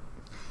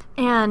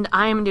 And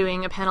I'm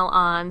doing a panel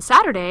on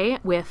Saturday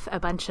with a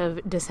bunch of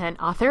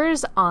Dissent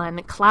authors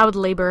on cloud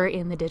labor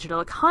in the digital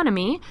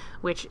economy,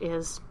 which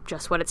is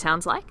just what it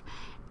sounds like.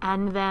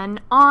 And then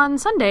on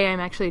Sunday, I'm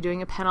actually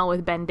doing a panel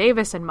with Ben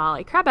Davis and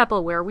Molly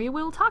Crabapple, where we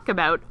will talk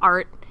about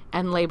art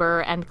and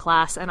labor and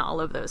class and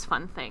all of those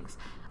fun things.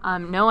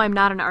 No, I'm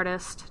not an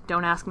artist.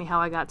 Don't ask me how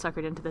I got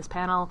suckered into this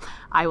panel.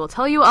 I will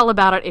tell you all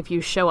about it if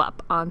you show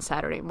up on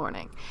Saturday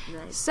morning.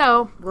 Right.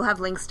 So we'll have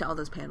links to all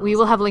those panels. We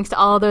will have links to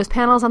all of those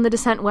panels on the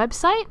Dissent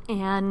website,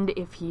 and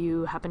if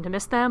you happen to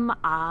miss them,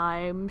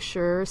 I'm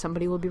sure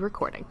somebody will be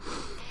recording.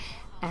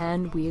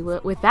 And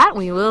with that,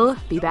 we will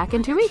be back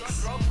in 2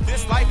 weeks.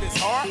 This life is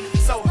hard,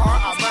 so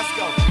hard I must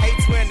go.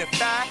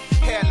 825,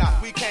 hairlock,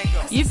 we can't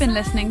go. You've been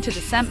listening to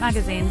Dissent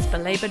Magazine's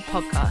Belabored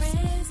podcast.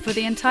 For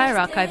the entire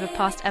archive of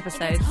past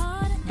episodes,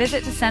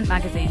 visit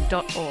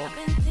dissentmagazine.org.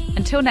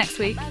 Until next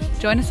week,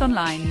 join us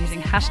online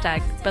using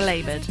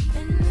 #Belabored.